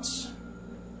arts.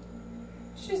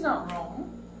 She's not wrong.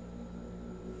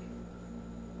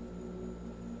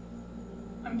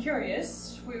 I'm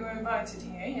curious. We were invited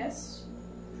here, yes?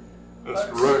 That's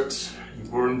correct. You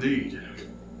were indeed.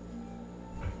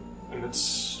 And it's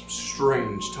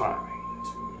strange timing.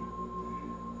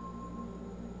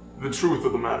 The truth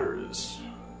of the matter is,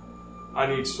 I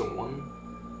need someone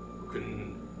who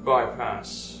can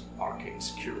bypass arcane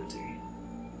security.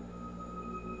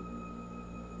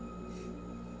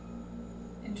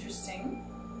 Interesting.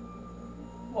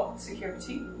 What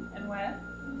security and where?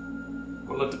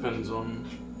 Well, that depends on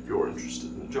if you're interested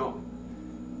in the job.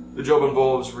 The job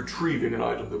involves retrieving an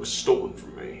item that was stolen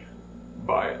from me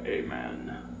by a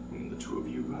man whom the two of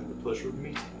you had the pleasure of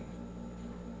meeting.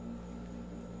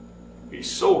 He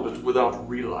sold it without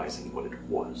realizing what it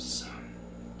was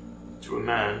to a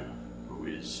man who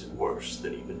is worse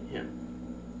than even him.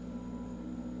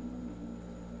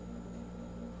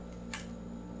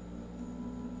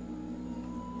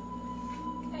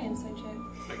 Hey, insight check.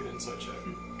 Make an insight check.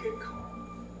 Good call.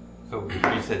 So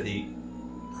you said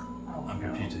I'm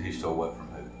confused. He stole what from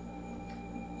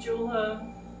who?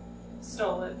 Jula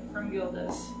stole it from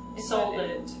Gildas, sold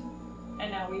it,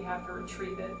 and now we have to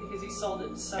retrieve it because he sold it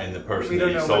to someone. And the person We that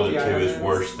don't he know sold what it the to item is is.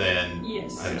 worse than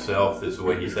Yes. himself, is the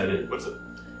way he said it. What is it?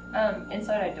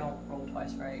 Inside I don't roll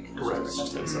twice, right? 'Cause Correct, it's it's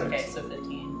just just okay, insight. so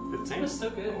 15. 15? That's so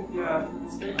good. Yeah.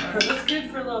 It's good. It's good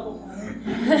for level.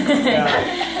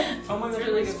 Yeah. Oh my It's god,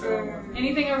 really good for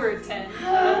anything over a 10.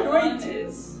 Level 1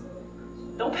 is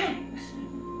don't panic.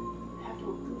 I have to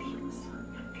feel this time.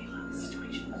 I have to feel the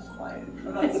situation. I'm quiet.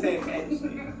 I'm not saying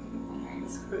anything.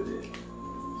 It's good.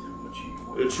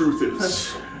 The truth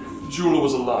is, Jula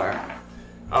was a liar.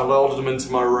 I allowed him into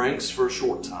my ranks for a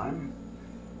short time.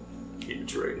 He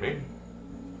betrayed me.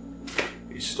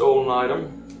 He stole an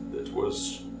item that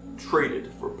was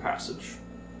traded for passage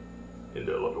in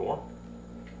Delador.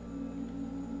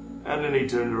 And then he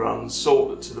turned around and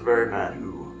sold it to the very man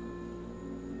who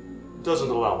doesn't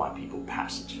allow my people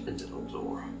passage into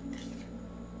Delador.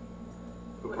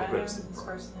 Who Would I know who prevents this them from.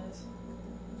 person is?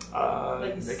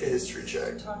 Make a history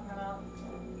check. Talking about.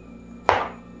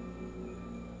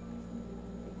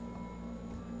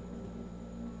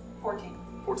 14.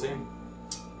 14.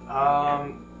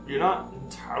 You're not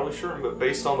entirely sure, but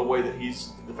based on the way that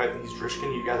the fact that he's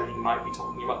Drishkin, you gather he might be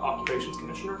talking about Occupations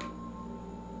Commissioner.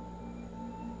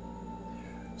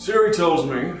 Siri tells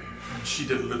me, and she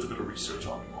did a little bit of research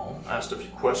on you all, asked a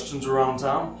few questions around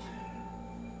town,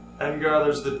 and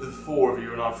gathers that the four of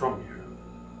you are not from here.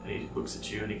 And he looks at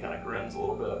you and he kind of grins a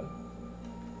little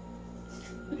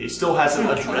bit. He still hasn't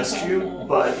addressed you,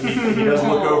 but he does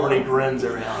look over and he grins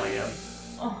every now and again.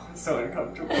 Oh, I'm so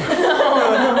uncomfortable.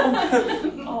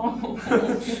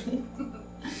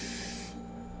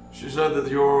 She said that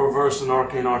you're versed in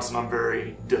arcane arts and I'm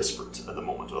very desperate at the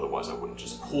moment, otherwise I wouldn't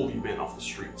just pull you in off the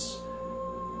streets.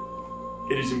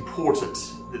 It is important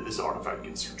that this artifact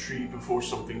gets retrieved before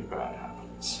something bad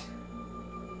happens.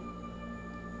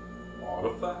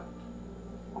 Artifact?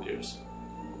 Yes.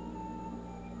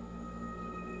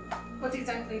 What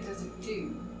exactly does it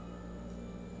do?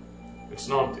 It's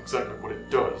not exactly what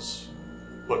it does,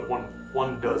 but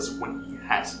one does when he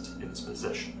has it in his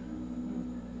possession.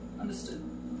 Understood.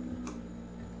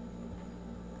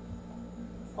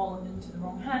 Fallen into the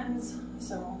wrong hands,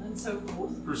 so on and so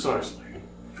forth. Precisely.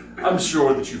 I'm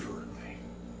sure that you've heard of me,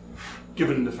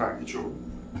 given the fact that you're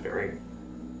very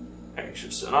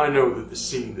anxious, and I know that the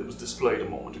scene that was displayed a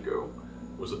moment ago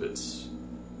was a bit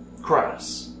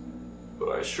crass, but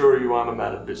I assure you I'm a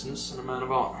man of business and a man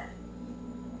of honor.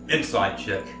 Insight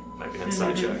check. Make an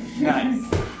insight check. Nice.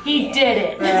 He did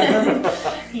it.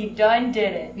 He done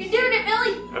did it. You're doing it,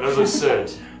 Billy! And as I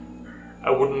said,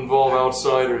 I wouldn't involve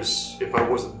outsiders if I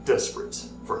wasn't desperate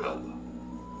for help.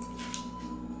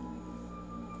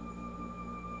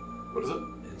 What is it?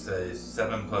 It's a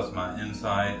 7 plus my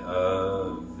insight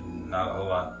of not a whole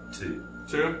lot, 2.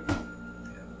 2?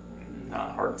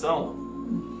 Not hard to tell.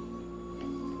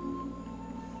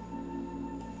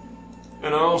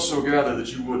 And I also gather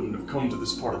that you wouldn't have come to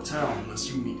this part of town unless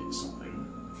you needed something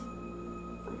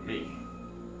from me.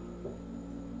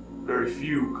 Very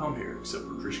few come here except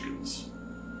for Drishkins.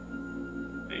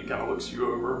 And he kind of looks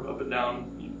you over, up and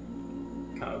down. He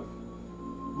kind of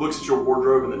looks at your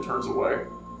wardrobe and then turns away.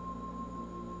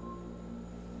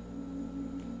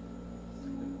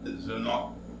 Is there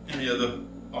not any other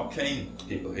arcane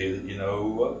people here that you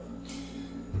know of?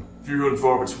 Few and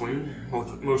far between.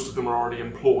 Most of them are already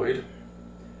employed,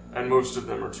 and most of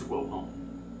them are too well known.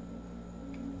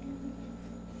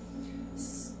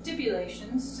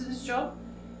 Stipulations to this job.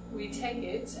 We take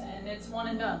it, and it's one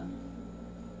and done.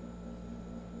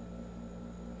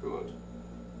 Good.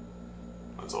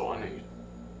 That's all I need.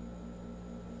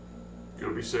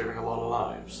 You'll be saving a lot of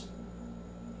lives.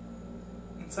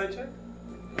 Inside check?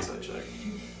 Inside check.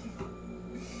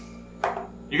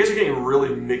 You guys are getting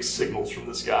really mixed signals from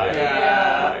this guy.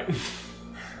 Yeah. Like,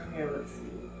 Okay, let's see.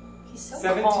 He's so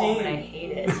 17. calm and I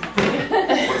hate it.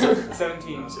 what is it?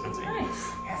 17. 17.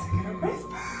 Nice. Yes, I get a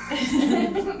whisper.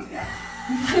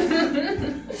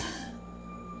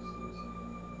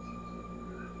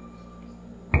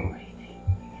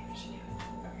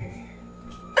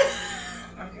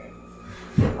 Okay.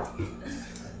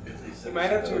 You might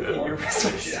have to repeat your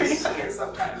whispers here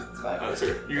sometimes. It's fine. That's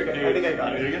okay. Okay, I think I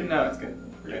got you it. did again? No, it's good.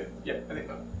 We're good. Yep, I think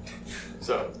so.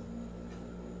 So,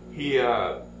 he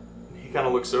kind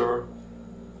of looks over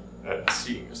at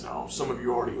seeing as how some of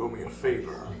you already owe me a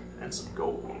favor and some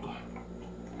gold.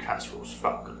 Castro's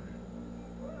Falcon.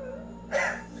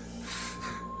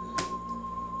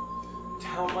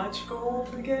 How much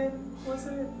gold again was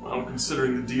it? Well,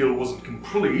 considering the deal wasn't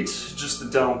complete, just the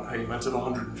down payment of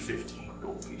 150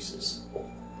 gold pieces.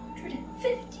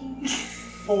 150.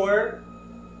 4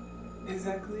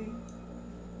 exactly.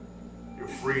 Your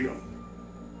freedom.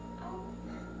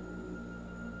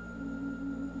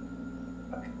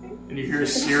 Okay. And you hear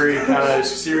Siri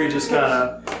just kind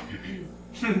of,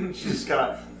 she's kind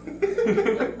of,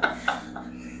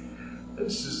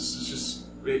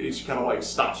 she kind of like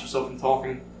stops herself from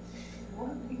talking.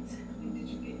 What exactly did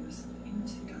you get yourself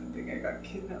into? I think I got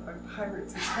kidnapped by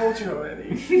pirates. I told you already.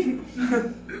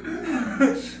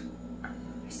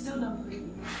 I still don't believe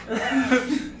you.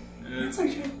 It's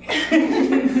okay.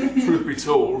 Truth be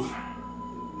told,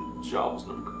 the job was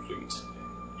never complete.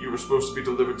 You were supposed to be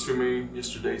delivered to me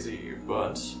yesterday's eve,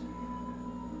 but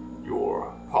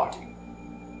your party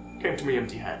came to me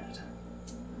empty-handed.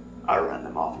 I I ran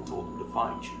them off and told them to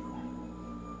find you.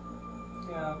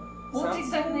 Yeah. What Sounds-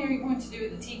 exactly are you going to do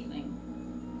with the tiefling?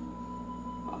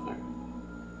 Nothing.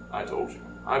 I told you.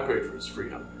 I paid for his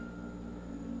freedom.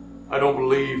 I don't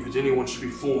believe that anyone should be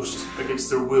forced against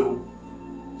their will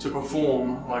to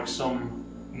perform like some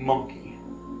monkey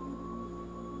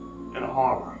in a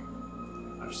harbor.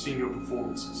 I've seen your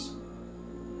performances.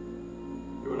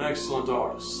 You're an excellent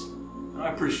artist, and I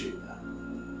appreciate that.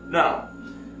 Now,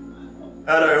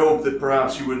 had I hoped that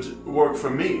perhaps you would work for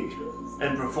me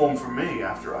and perform for me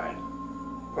after I had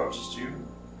purchased you,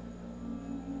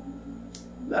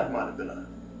 that might have been a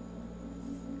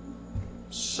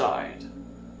side,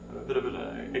 a bit of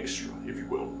an extra, if you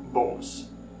will, bonus.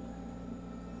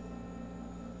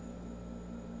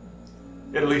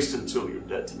 At least until your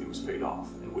debt to me was paid off,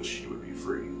 in which you would be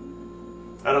free.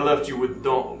 I'd have left you with the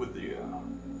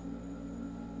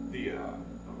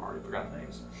I've already forgotten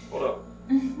names. Hold up.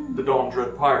 The Dawn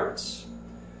Dread Pirates.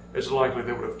 It's likely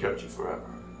they would have kept you forever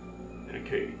in a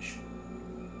cage.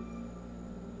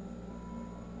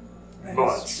 That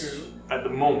But is true. at the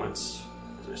moment,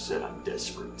 as I said, I'm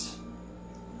desperate.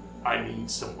 I need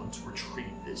someone to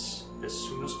retrieve this as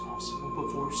soon as possible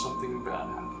before something bad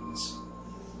happens.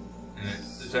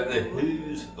 Exactly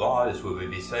whose lives will we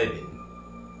be saving?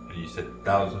 And you said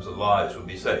thousands of lives will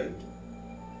be saved.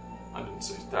 I didn't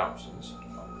say thousands.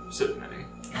 I said many.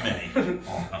 Many.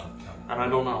 And I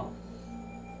don't know.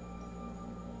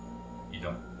 You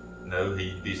don't know who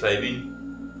you'd be saving?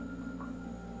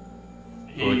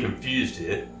 We're confused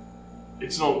here.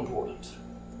 It's not important.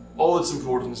 All that's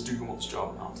important is do you want this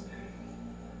job or not.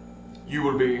 You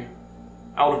will be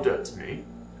out of debt to me,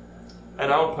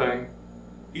 and I'll pay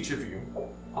each of you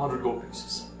 100 gold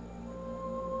pieces.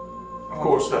 Of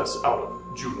course, that's out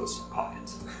of Jula's pocket.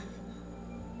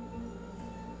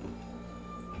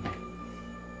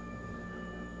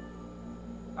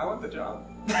 I want the job.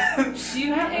 Do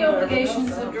you have any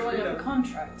obligations of drawing up a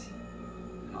contract?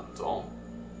 Not at all.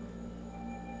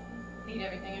 Need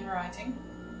everything in writing?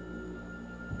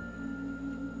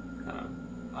 Kind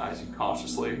of eyes you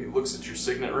cautiously. He looks at your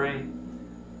signet ring.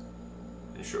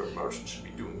 And sure, a merchant should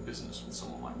be doing business with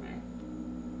someone like me.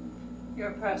 You're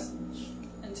a person.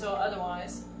 Until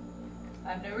otherwise,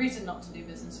 I have no reason not to do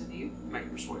business with you. Make a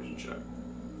persuasion check.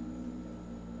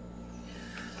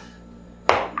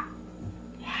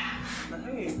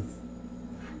 Nice.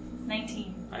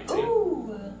 19. 19.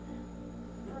 Ooh.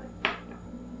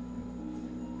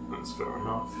 That's fair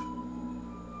enough.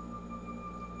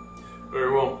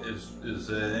 Very well. Is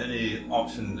there any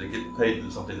option to get paid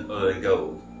in something other than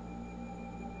gold?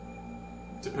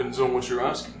 Depends on what you're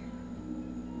asking.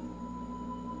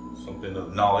 Something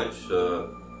of knowledge,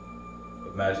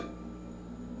 of magic?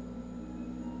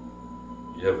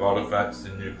 You have artifacts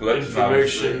in your collection?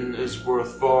 Information is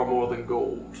worth far more than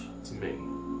gold to me.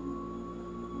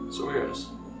 So yes,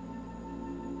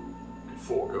 you could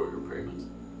forego your payment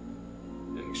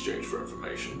in exchange for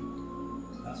information.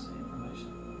 That's the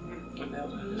information. What the hell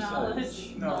did I just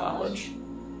say? Knowledge.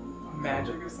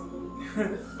 Magic or something.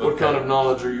 What kind of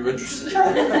knowledge are you interested in?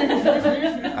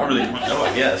 I really don't know,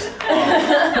 I guess.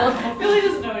 Billy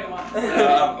doesn't know what he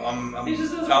wants. I'm He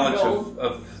just doesn't knowledge know.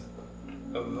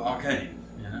 of arcane,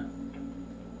 you know?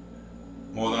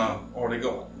 More than I've already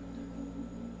got.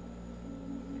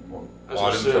 As I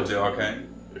Items said, of the arcane.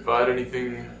 if I had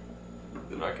anything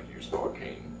that I could use of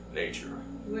arcane nature,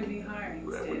 You would be hiring I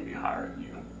would instead. be hiring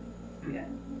you.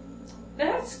 They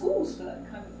have schools for that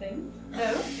kind of thing. No,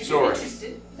 if Sorry. you're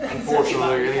interested.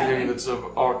 Unfortunately, anything that's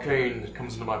of arcane that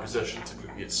comes into my possession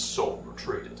typically gets sold or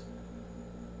traded.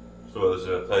 So is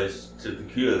there a place to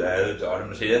procure those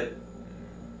items here?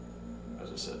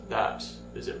 As I said, that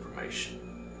is information,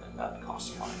 and that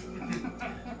costs money.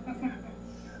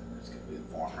 It's gonna be a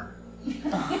farmer.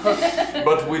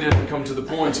 But we didn't come to the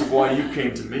point of why you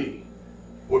came to me.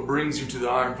 What brings you to the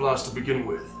Iron Flask to begin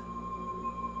with?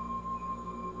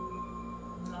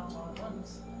 Not all at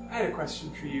once. I had a question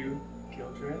for you,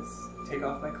 Gildress. Take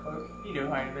off my cloak. You know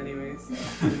who I am anyways.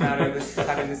 Doesn't matter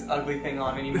having this ugly thing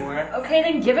on anymore. Okay,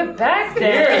 then give it back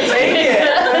Here, then. take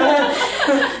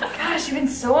it! Gosh, you've been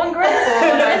so ungrateful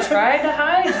when I tried to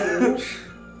hide you.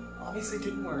 Obviously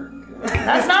didn't work.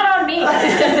 That's not on me.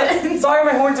 Sorry,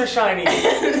 my horns are shiny.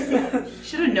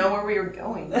 Should have known where we were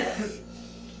going.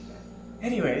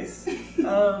 Anyways,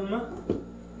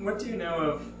 what do you know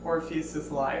of Orpheus's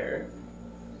lyre?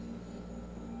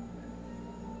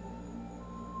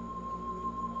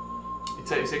 He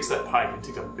takes that pipe and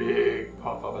takes a big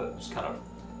puff of it, just kind of.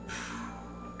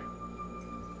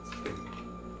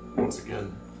 Once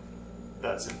again,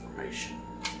 that's information.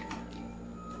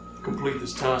 Complete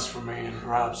this task for me, and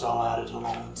perhaps I'll add it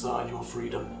alongside your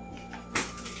freedom.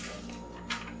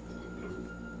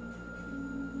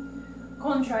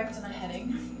 contract and a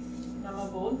heading. I'm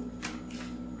on board.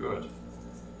 Good.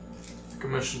 The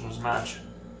Commissioner's Mansion.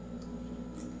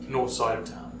 North side of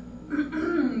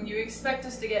town. You expect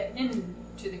us to get into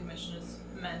the Commissioner's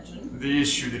mansion? The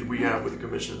issue that we have with the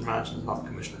Commissioner's Mansion is not the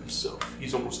Commissioner himself.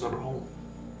 He's almost never home.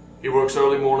 He works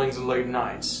early mornings and late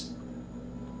nights,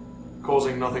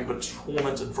 causing nothing but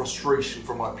torment and frustration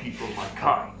for my people and my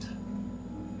kind.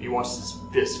 He wants his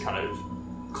fist kind of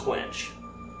clench.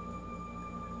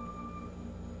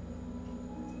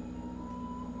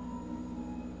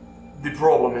 The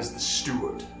problem is the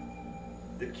steward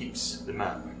that keeps the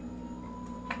manor.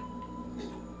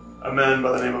 A man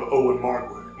by the name of Owen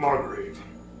Margrave.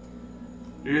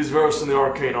 He is versed in the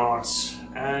arcane arts,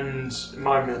 and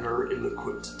my men are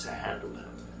ill-equipped to handle him.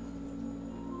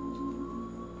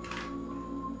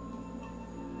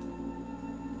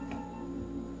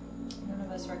 None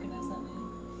of us recognize that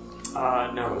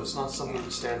name. No, it's not something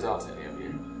that stands out to any of you.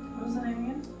 What was the name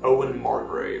again? Owen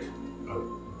Margrave.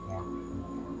 Oh,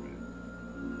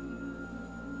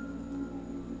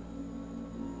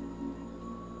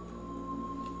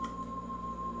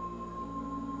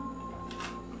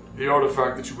 The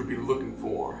artifact that you would be looking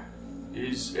for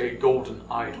is a golden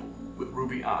idol with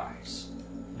ruby eyes,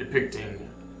 depicting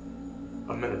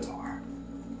a minotaur.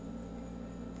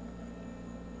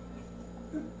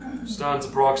 Stands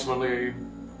approximately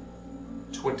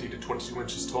 20 to 22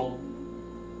 inches tall.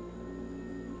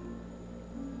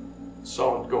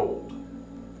 Solid gold,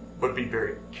 but be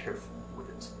very careful with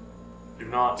it. Do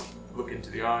not look into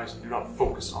the eyes and do not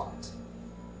focus on it.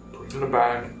 Put it in a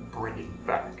bag, bring it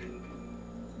back.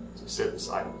 As I said, this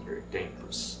item is very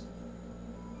dangerous.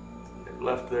 If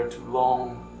left there too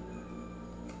long,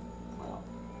 well,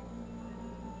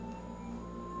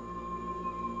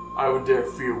 I would dare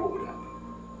fear what would happen.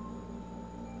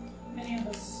 Any of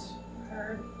us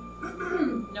heard,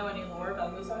 know any lore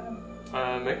about this item?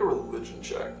 Make a religion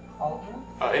check. All of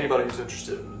them? Anybody who's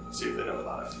interested in see if they know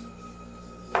about it.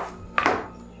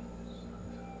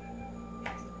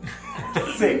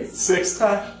 6. 6.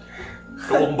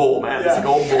 Golden bowl, man. It's a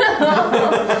golden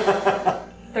bowl.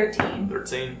 13.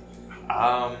 13. It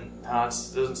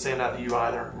doesn't stand out to you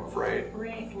either, I'm afraid.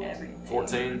 Break everything.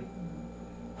 14.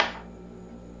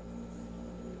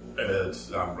 it's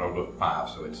rolled a 5,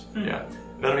 so it's Yeah.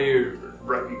 None of you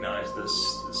recognize this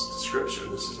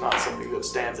description. This is not something that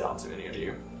stands out to any of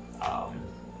you.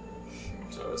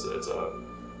 So it's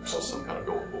just some kind of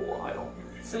golden bowl idol.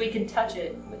 So we can touch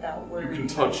it without You worrying. can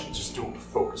touch it, just don't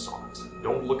focus on it.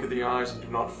 Don't look at the eyes and do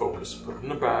not focus. Put it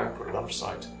in a bag, put it out of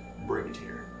sight, bring it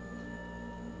here.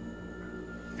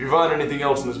 If you find anything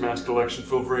else in this man's collection,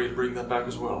 feel free to bring that back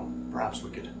as well. Perhaps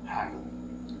we could haggle.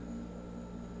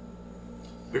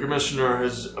 The Commissioner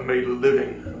has made a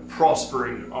living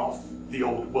prospering off the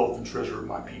old wealth and treasure of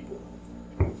my people.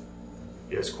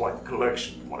 He has quite the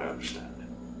collection, from what I understand.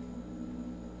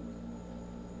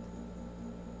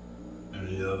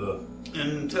 any other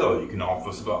intel you can offer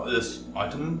us about this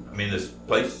item? I mean, this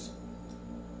place?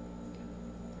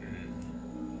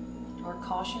 Or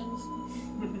cautions?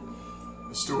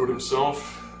 The steward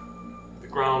himself. The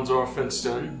grounds are fenced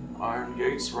in, iron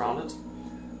gates around it,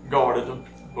 guarded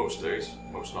most days,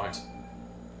 most nights.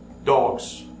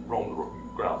 Dogs roam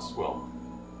the grounds as well.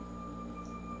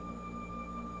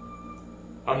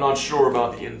 I'm not sure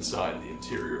about the inside of the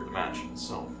interior of the mansion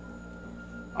itself.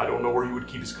 I don't know where he would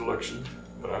keep his collection,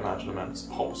 but I imagine a man as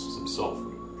pompous as himself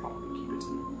would probably keep it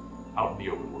out in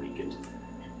the open where he could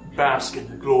bask in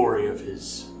the glory of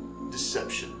his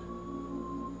deception.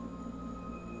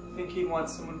 I think he'd want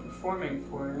someone performing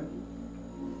for him.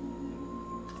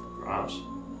 Perhaps.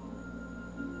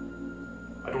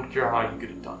 I don't care how you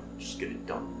get it done. Just get it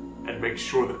done. And make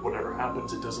sure that whatever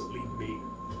happens, it doesn't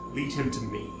lead him to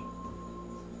me.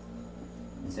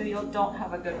 So you don't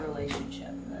have a good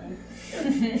relationship then?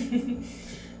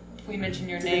 If we mention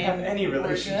your Do they name, have any we're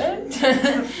relationship?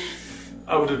 good?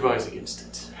 I would advise against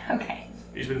it. Okay.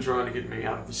 He's been trying to get me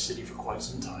out of the city for quite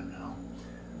some time now.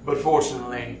 But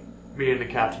fortunately, me and the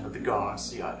captain of the guard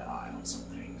see eye to eye on some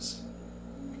things.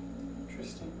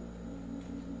 Interesting.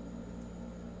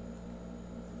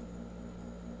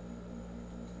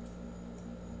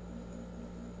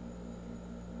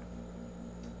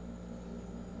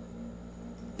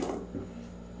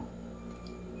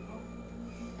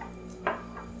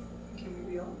 Can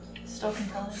we be on? Still can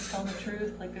tell the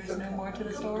truth, like there's no more to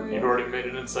the story. You've already made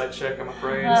an insight check, I'm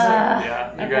afraid. So, Ah,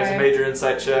 yeah, you guys okay. have made your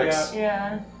insight checks.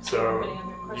 Yeah. So Any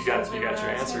other you questions got we your wanna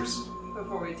ask answers. him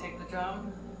before we take the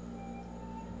job?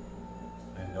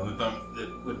 And the only thing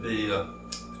that would be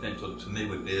potential to me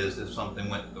would be is if something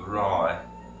went awry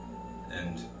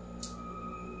and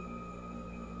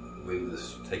we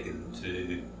was taken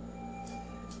to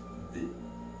the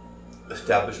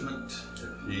establishment.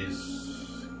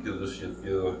 If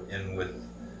you're in with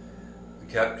the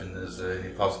captain, is there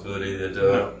any possibility that...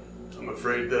 No, I'm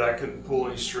afraid that I couldn't pull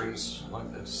any strings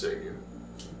like that to save you.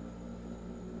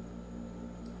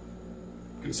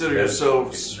 Consider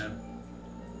yourselves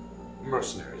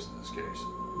mercenaries in this case.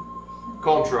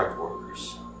 Contract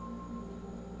workers.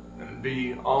 And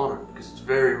be honored, because it's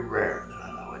very rare that I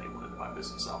allow anyone into my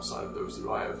business outside of those that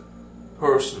I have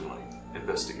personally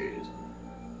investigated.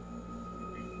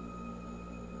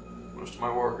 Most of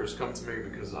my workers come to me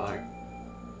because I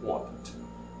want them to.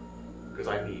 Because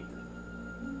I need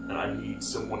them. And I need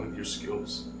someone with your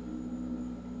skills.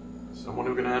 Someone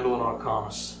who can handle an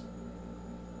Arcanus.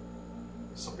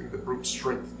 Something that brute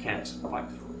strength can't fight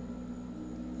through.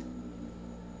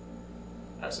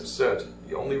 As I said,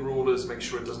 the only rule is make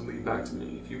sure it doesn't lead back to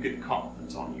me. If you get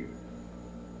confidence on you.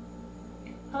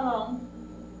 How long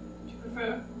do you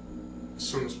prefer? As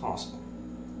soon as possible.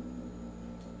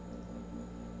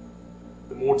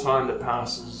 The more time that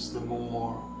passes, the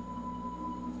more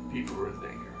people are in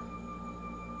danger.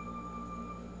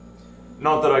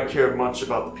 Not that I care much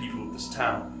about the people of this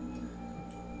town.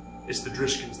 It's the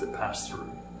Drishkins that pass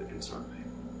through that concern me.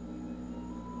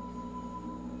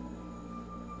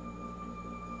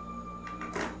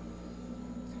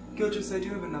 Gilgis, I do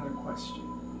have another question.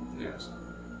 Yes.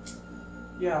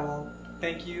 Yeah, well,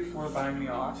 thank you for buying me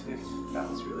off, if that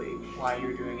was really why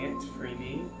you're doing it, to free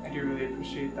me. I do really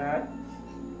appreciate that.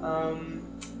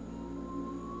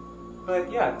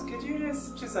 But yeah, could you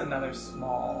just another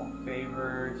small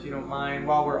favor, if you don't mind,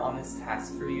 while we're on this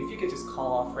task for you, if you could just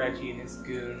call off Reggie and his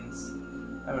goons,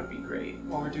 that would be great,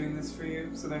 while we're doing this for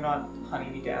you, so they're not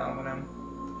hunting me down when I'm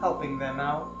helping them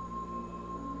out.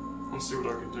 I'll see what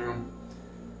I can do.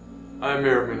 I may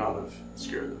or may not have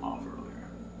scared them off earlier.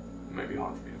 It may be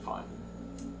hard for me to find them.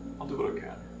 I'll do what I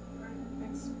can.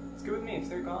 Thanks. It's good with me if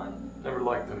they're gone. Never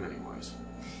liked them anyways.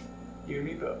 You and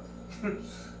me both.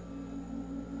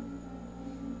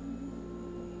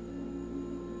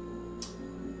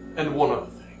 And one other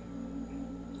thing.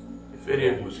 If any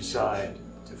of you decide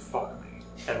to fuck me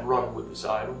and run with this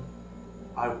idol,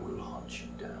 I will hunt you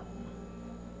down.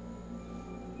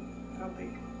 I don't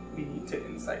think we need to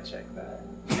insight check that.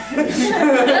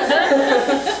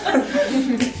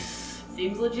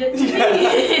 Seems legit to me.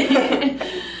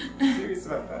 Serious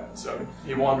about that. So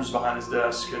he wanders behind his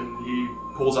desk and he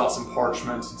pulls out some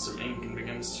parchment and some ink and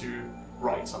begins to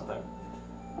write something.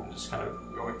 And just kind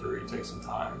of going through, he takes some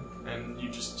time. And you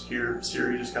just hear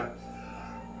Siri just kind of,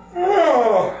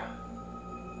 oh.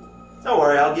 Don't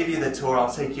worry, I'll give you the tour.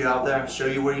 I'll take you out there and show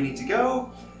you where you need to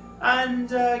go. And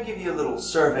give you a little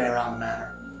survey around the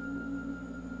manor.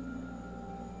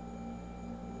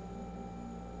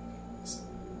 A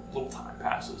little time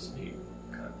passes and he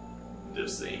kind of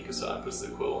dips the ink aside, puts the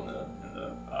quill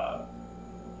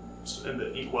in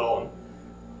the ink well, and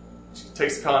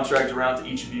takes the contract around to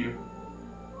each of you.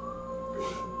 Go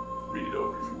ahead, read it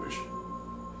over if you wish.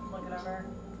 Look it over.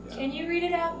 Yeah. Can you read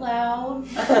it out loud?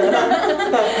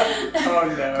 Oh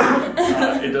no.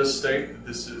 It does state that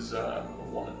this is a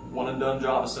one and done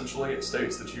job. Essentially, it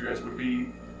states that you guys would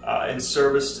be in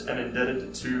service and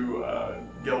indebted to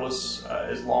Gildas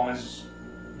as long as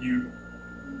you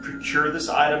procure this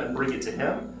item and bring it to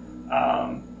him.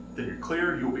 Then you're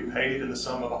clear. You will be paid in the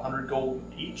sum of 100 gold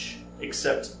each,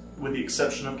 except with the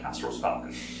exception of Castro's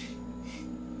Falcon.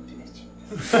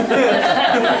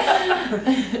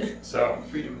 So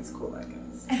Freedom is cool, I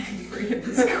guess. Freedom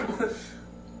is cool.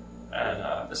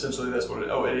 And essentially that's what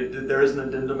it... there is an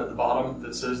addendum at the bottom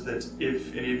that says that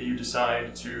if any of you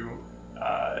decide to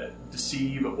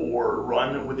deceive or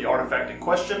run with the artifact in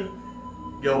question,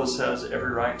 Gildas has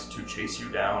every right to chase you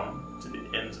down to the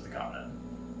ends of the continent.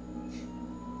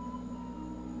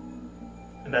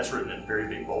 And that's written in very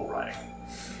big, bold writing.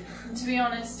 To be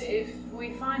honest, if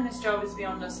we find this job is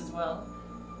beyond us as well,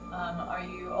 are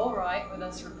you alright with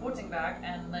us reporting back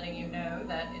and letting you know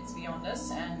that it's beyond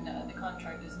us and the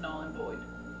contract is null and void?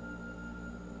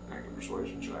 Make a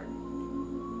persuasion check.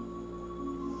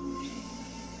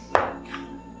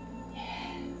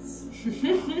 Yes.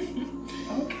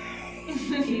 Okay.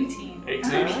 18.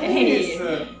 18? Nice.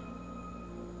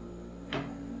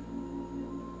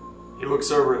 He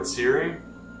looks over at Siri,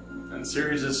 and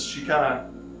Siri just, she kind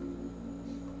of...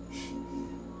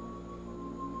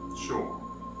 Sure.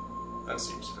 That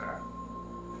seems fair.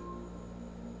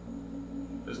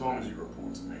 As long as you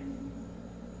report to me.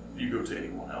 If you go to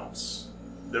anyone else,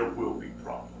 there will be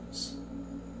problems.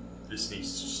 This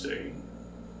needs to stay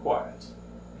quiet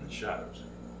in the shadows.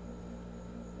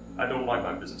 I don't like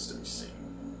my business to be seen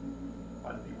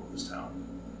by the people of this town.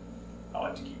 I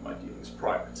like to keep my dealings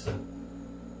private.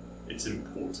 It's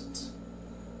important.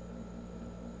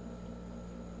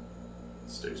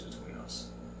 It stays between us.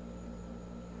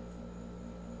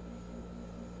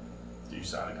 Do you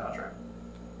sign the contract?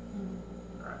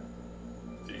 Alright.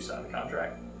 Do you sign the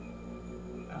contract?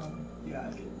 Yeah,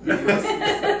 I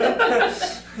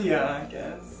guess. Yeah, I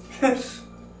guess.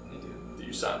 You do. Do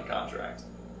you sign the contract?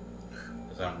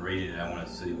 As I'm reading it, I want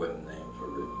to see what names were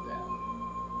written down.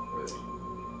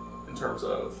 Whether In terms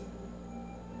of...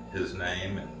 his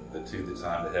name and the two that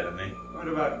signed ahead of me. What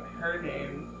about her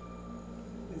name?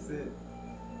 Is it?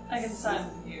 I can sign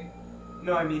with you.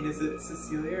 No, I mean, is it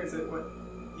Cecilia or is it what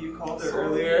you called her Sonia.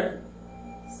 earlier?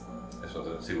 I just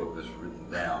wanted to see what was written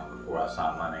down before I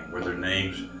signed my name. Were their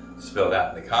names spelled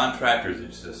out in the contract, or is it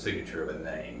just a signature of a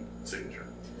name? Signature.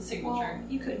 The signature. Well,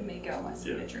 you couldn't make out my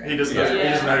signature. He doesn't Yeah. know. He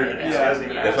doesn't know your name. Yeah. He hasn't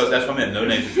even asked. That's what I meant. No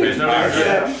names are There's no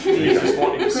transpired. He's just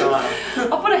wanting you to sign.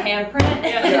 I'll put a handprint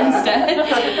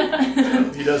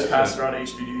instead. He does pass around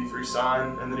HBD3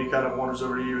 sign, and then he kind of wanders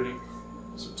over to you and he.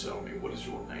 So tell me, what is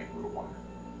your name, little one?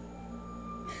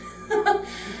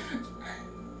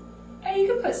 Hey, you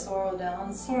can put Sorrel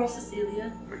down. Sorrel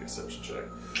Cecilia. Make a deception check.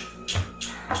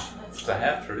 It's a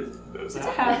half truth. It's It's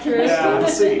a half truth. Yeah,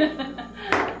 let's see.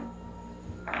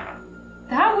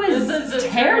 That was This is a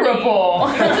terrible.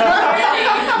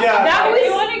 Yeah. That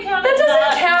You was. want to count That the doesn't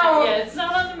map? count. Yeah, it's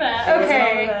not on the map.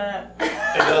 Okay.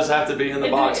 It does have to be in the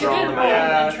box It or on did the roll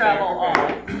map. and travel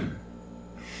on.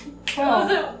 Well,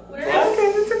 Was it? Where is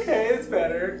Okay, it's okay. It's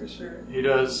better for sure. He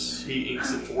does. He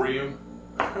inks it for you.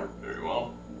 Very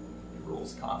well. He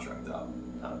rolls the contract out.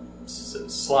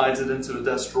 Slides it into a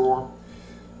desk drawer.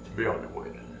 Be on your way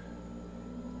then.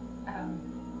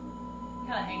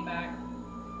 Kind of hang back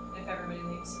if everybody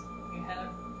leaves. You head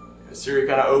up. Siri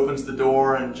kind of opens the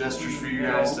door and gestures for you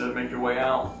guys to make your way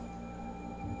out.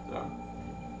 So,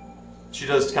 she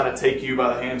does kind of take you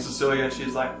by the hand, Cecilia, and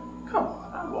she's like, "Come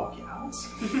on, I'll walk you out."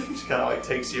 She kind of like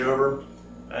takes you over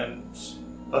and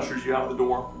ushers you out of the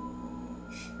door.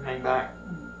 You hang back.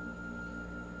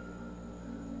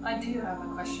 I do have a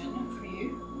question for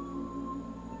you.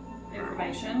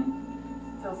 Information.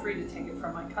 Feel free to take it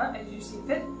from my cut as you see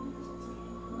fit.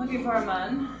 I'm looking for a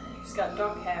man. He's got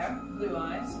dark hair, blue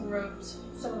eyes, and robes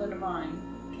similar to mine.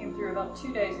 Came through about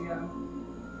 2 days ago.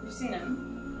 Have you seen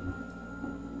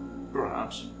him?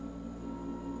 Perhaps.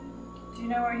 Do you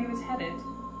know where he was headed?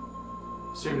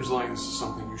 Seems like this is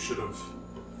something you should have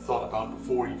thought about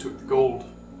before you took the gold.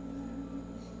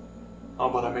 How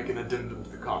about I make an addendum to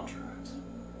the contract?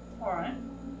 Alright.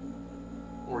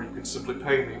 Or you can simply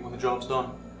pay me when the job's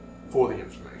done for the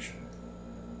information.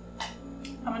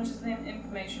 How much is the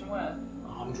information worth?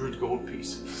 100 gold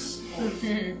pieces.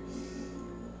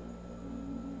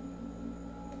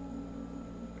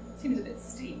 Seems a bit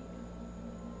steep.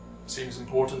 Seems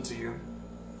important to you.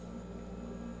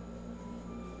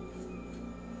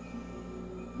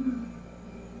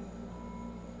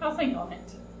 I'll think on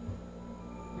it.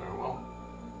 Very well.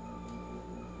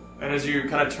 And as you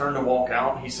kind of turn to walk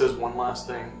out, he says one last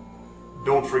thing.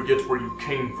 Don't forget where you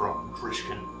came from,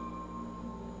 Grishkin.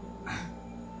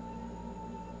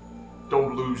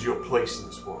 Don't lose your place in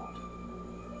this world.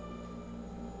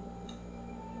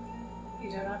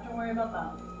 You don't have to worry about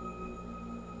that.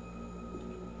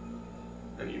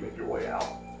 And you make your way out.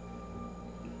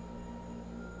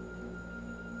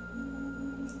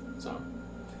 So,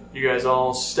 you guys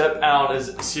all step out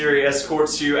as Siri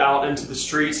escorts you out into the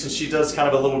streets, and she does kind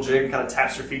of a little jig, kind of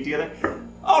taps her feet together.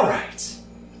 All right,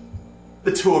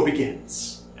 the tour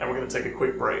begins, and we're going to take a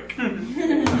quick break.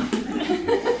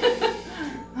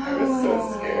 I was so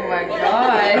oh scared. my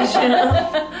gosh.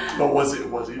 But was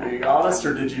he being honest,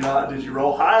 or did you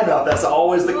roll high enough? That's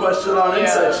always the question on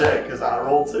insight check, because I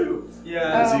rolled 2.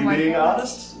 Yeah. Is Oh he my being gosh.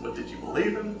 honest? What did you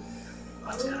believe him?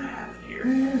 What's going to happen here?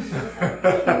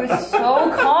 He was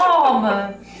so calm.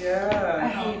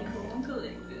 Yeah. Cool,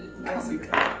 collected. I see.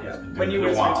 Yeah. When you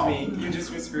Doing it a whispered to while. me, you just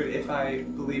whispered if I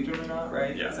believed him or not,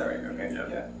 right? Yeah. Is that right? Okay. Yeah.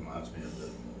 Yeah. Reminds me of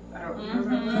the I don't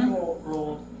remember who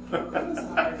rolled. It was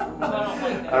high for I one. don't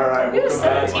like that. All right, It we'll was come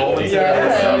back 17. momentarily. Yeah,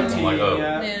 Yeah. 17, I'm like, oh.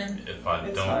 yeah. Yeah. if I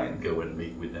It's don't fine. go and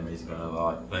meet with him, he's gonna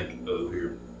like think, oh,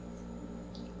 you're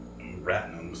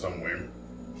ratting him somewhere,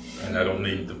 and I don't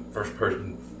need the first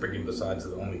person freaking besides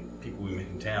the only people we meet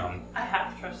in town I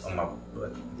half trust on him. my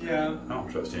butt. Yeah. I don't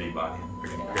trust anybody. I'm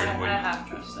freaking I paranoid. half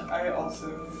trust him. I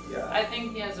also, yeah. I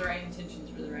think he has the right intentions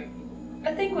for the right people.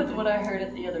 I think with what I heard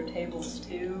at the other tables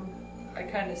too, I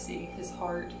kind of see his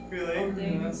heart Really? on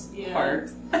things. Yeah.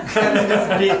 Heart. And then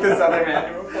just beat this other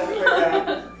man to a pulp like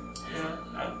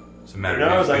that. So It's a matter Who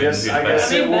knows? of I guess who's I it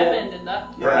mean, will. Batman did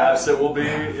that. Perhaps it'll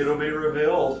be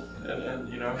revealed, and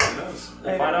you know, who knows?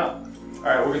 We'll find out. All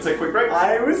right, we're gonna take a quick break.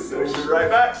 I was so We'll be right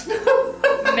back.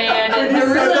 Man, When the you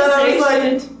said that, I was like,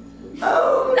 realization.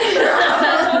 oh,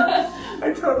 yeah.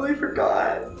 I totally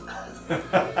forgot.